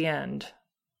read to the end,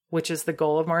 which is the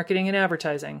goal of marketing and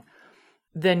advertising,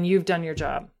 then you've done your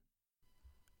job.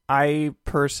 I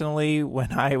personally,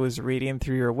 when I was reading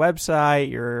through your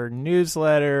website, your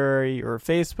newsletter, your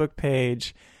Facebook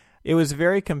page, it was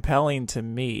very compelling to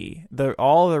me.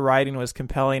 All the writing was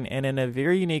compelling and in a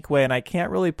very unique way, and I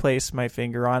can't really place my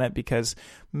finger on it because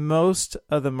most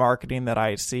of the marketing that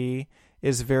I see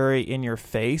is very in your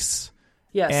face.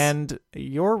 Yes. And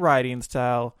your writing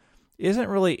style isn't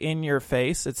really in your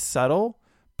face. It's subtle,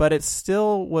 but it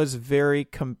still was very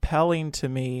compelling to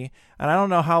me. And I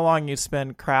don't know how long you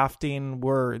spend crafting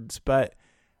words, but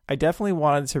I definitely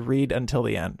wanted to read until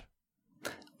the end.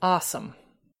 Awesome.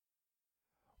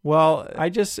 Well, I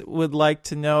just would like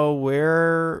to know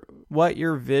what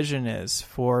your vision is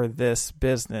for this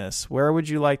business. Where would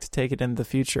you like to take it in the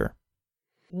future?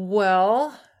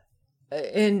 Well,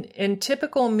 in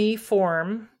typical me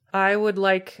form, I would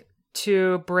like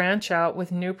to branch out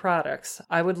with new products.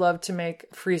 I would love to make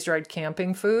freeze-dried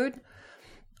camping food.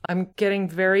 I'm getting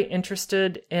very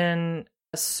interested in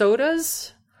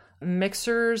sodas,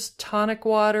 mixers, tonic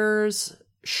waters,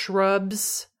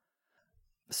 shrubs.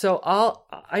 So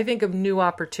I think of new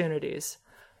opportunities.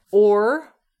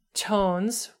 Or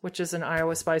Tones, which is an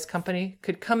Iowa spice company,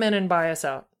 could come in and buy us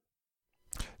out.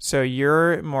 So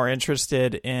you're more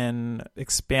interested in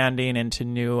expanding into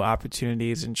new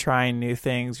opportunities and trying new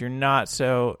things. You're not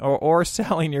so, or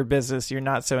selling your business. You're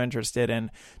not so interested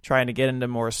in trying to get into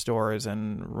more stores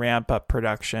and ramp up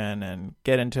production and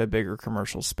get into a bigger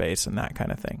commercial space and that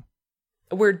kind of thing.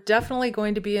 We're definitely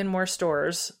going to be in more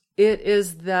stores. It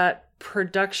is that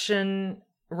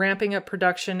ramping up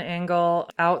production angle,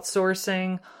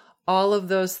 outsourcing, all of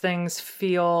those things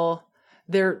feel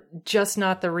they're just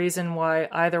not the reason why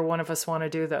either one of us want to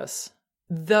do this,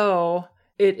 though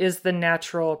it is the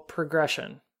natural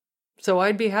progression. So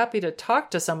I'd be happy to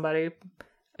talk to somebody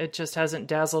It just hasn't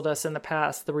dazzled us in the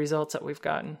past, the results that we've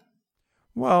gotten.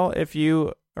 Well, if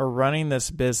you are running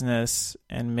this business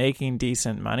and making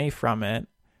decent money from it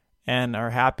and are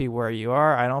happy where you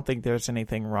are, I don't think there's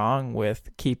anything wrong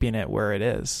with keeping it where it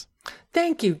is.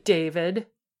 Thank you, David.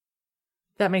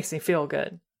 That makes me feel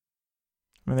good.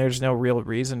 I mean, there's no real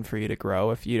reason for you to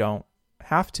grow if you don't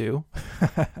have to.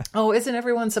 Oh, isn't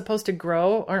everyone supposed to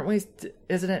grow? Aren't we?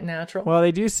 Isn't it natural? Well,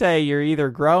 they do say you're either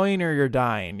growing or you're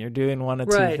dying. You're doing one of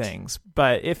two things.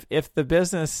 But if the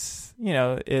business,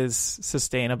 is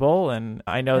sustainable, and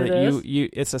I know that you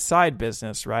it's a side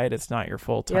business, right? It's not your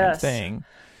full-time thing.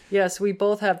 Yes, we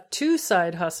both have two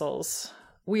side hustles.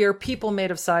 We are people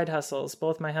made of side hustles,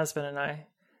 both my husband and I.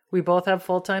 We both have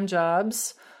full-time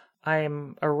jobs.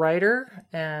 I'm a writer,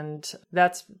 and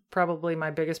that's probably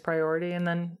my biggest priority. And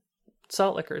then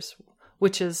Salt Lickers,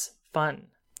 which is fun.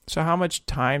 So how much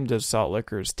time does Salt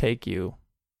Lickers take you?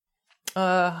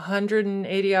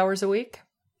 180 hours a week.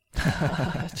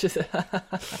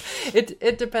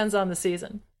 It depends on the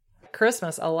season.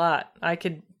 Christmas, a lot. I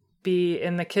could be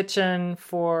in the kitchen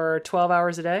for 12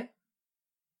 hours a day.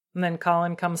 And then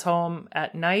Colin comes home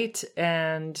at night,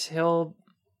 and he'll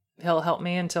help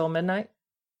me until midnight.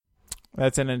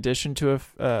 That's in addition to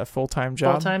a full-time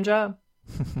job? Full-time job.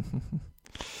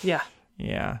 Yeah.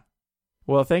 Yeah.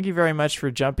 Well, thank you very much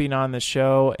for jumping on the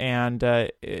show. And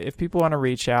if people want to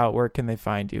reach out, where can they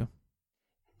find you?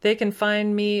 They can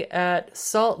find me at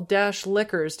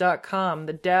salt-lickers.com.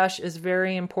 The dash is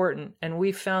very important. And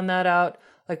we found that out,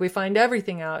 like we find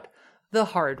everything out, the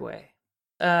hard way.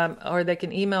 Or they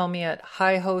can email me at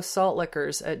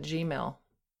hihosaltlickers@gmail.com.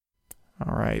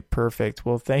 All right, perfect.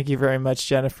 Well, thank you very much,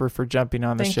 Jennifer, for jumping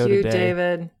on the show today. Thank you,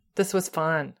 David. This was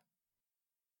fun.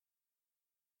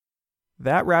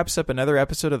 That wraps up another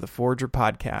episode of the Forager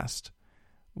Podcast.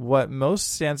 What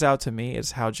most stands out to me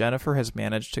is how Jennifer has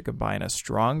managed to combine a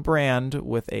strong brand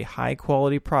with a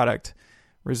high-quality product,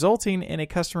 resulting in a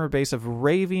customer base of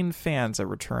raving fans that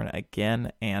return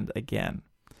again and again.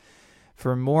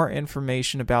 For more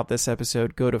information about this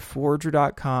episode, go to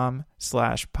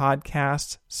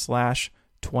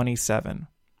forager.com/podcast/27.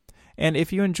 And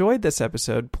if you enjoyed this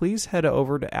episode, please head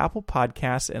over to Apple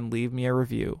Podcasts and leave me a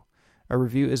review. A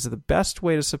review is the best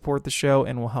way to support the show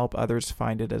and will help others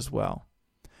find it as well.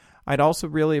 I'd also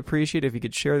really appreciate if you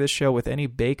could share this show with any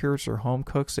bakers or home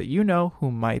cooks that you know who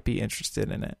might be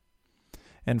interested in it.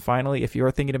 And finally, if you're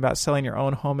thinking about selling your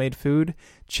own homemade food,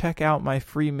 check out my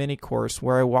free mini course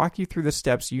where I walk you through the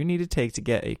steps you need to take to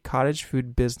get a cottage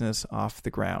food business off the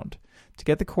ground. To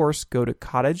get the course, go to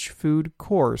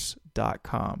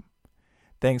cottagefoodcourse.com.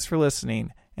 Thanks for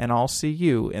listening, and I'll see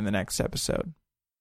you in the next episode.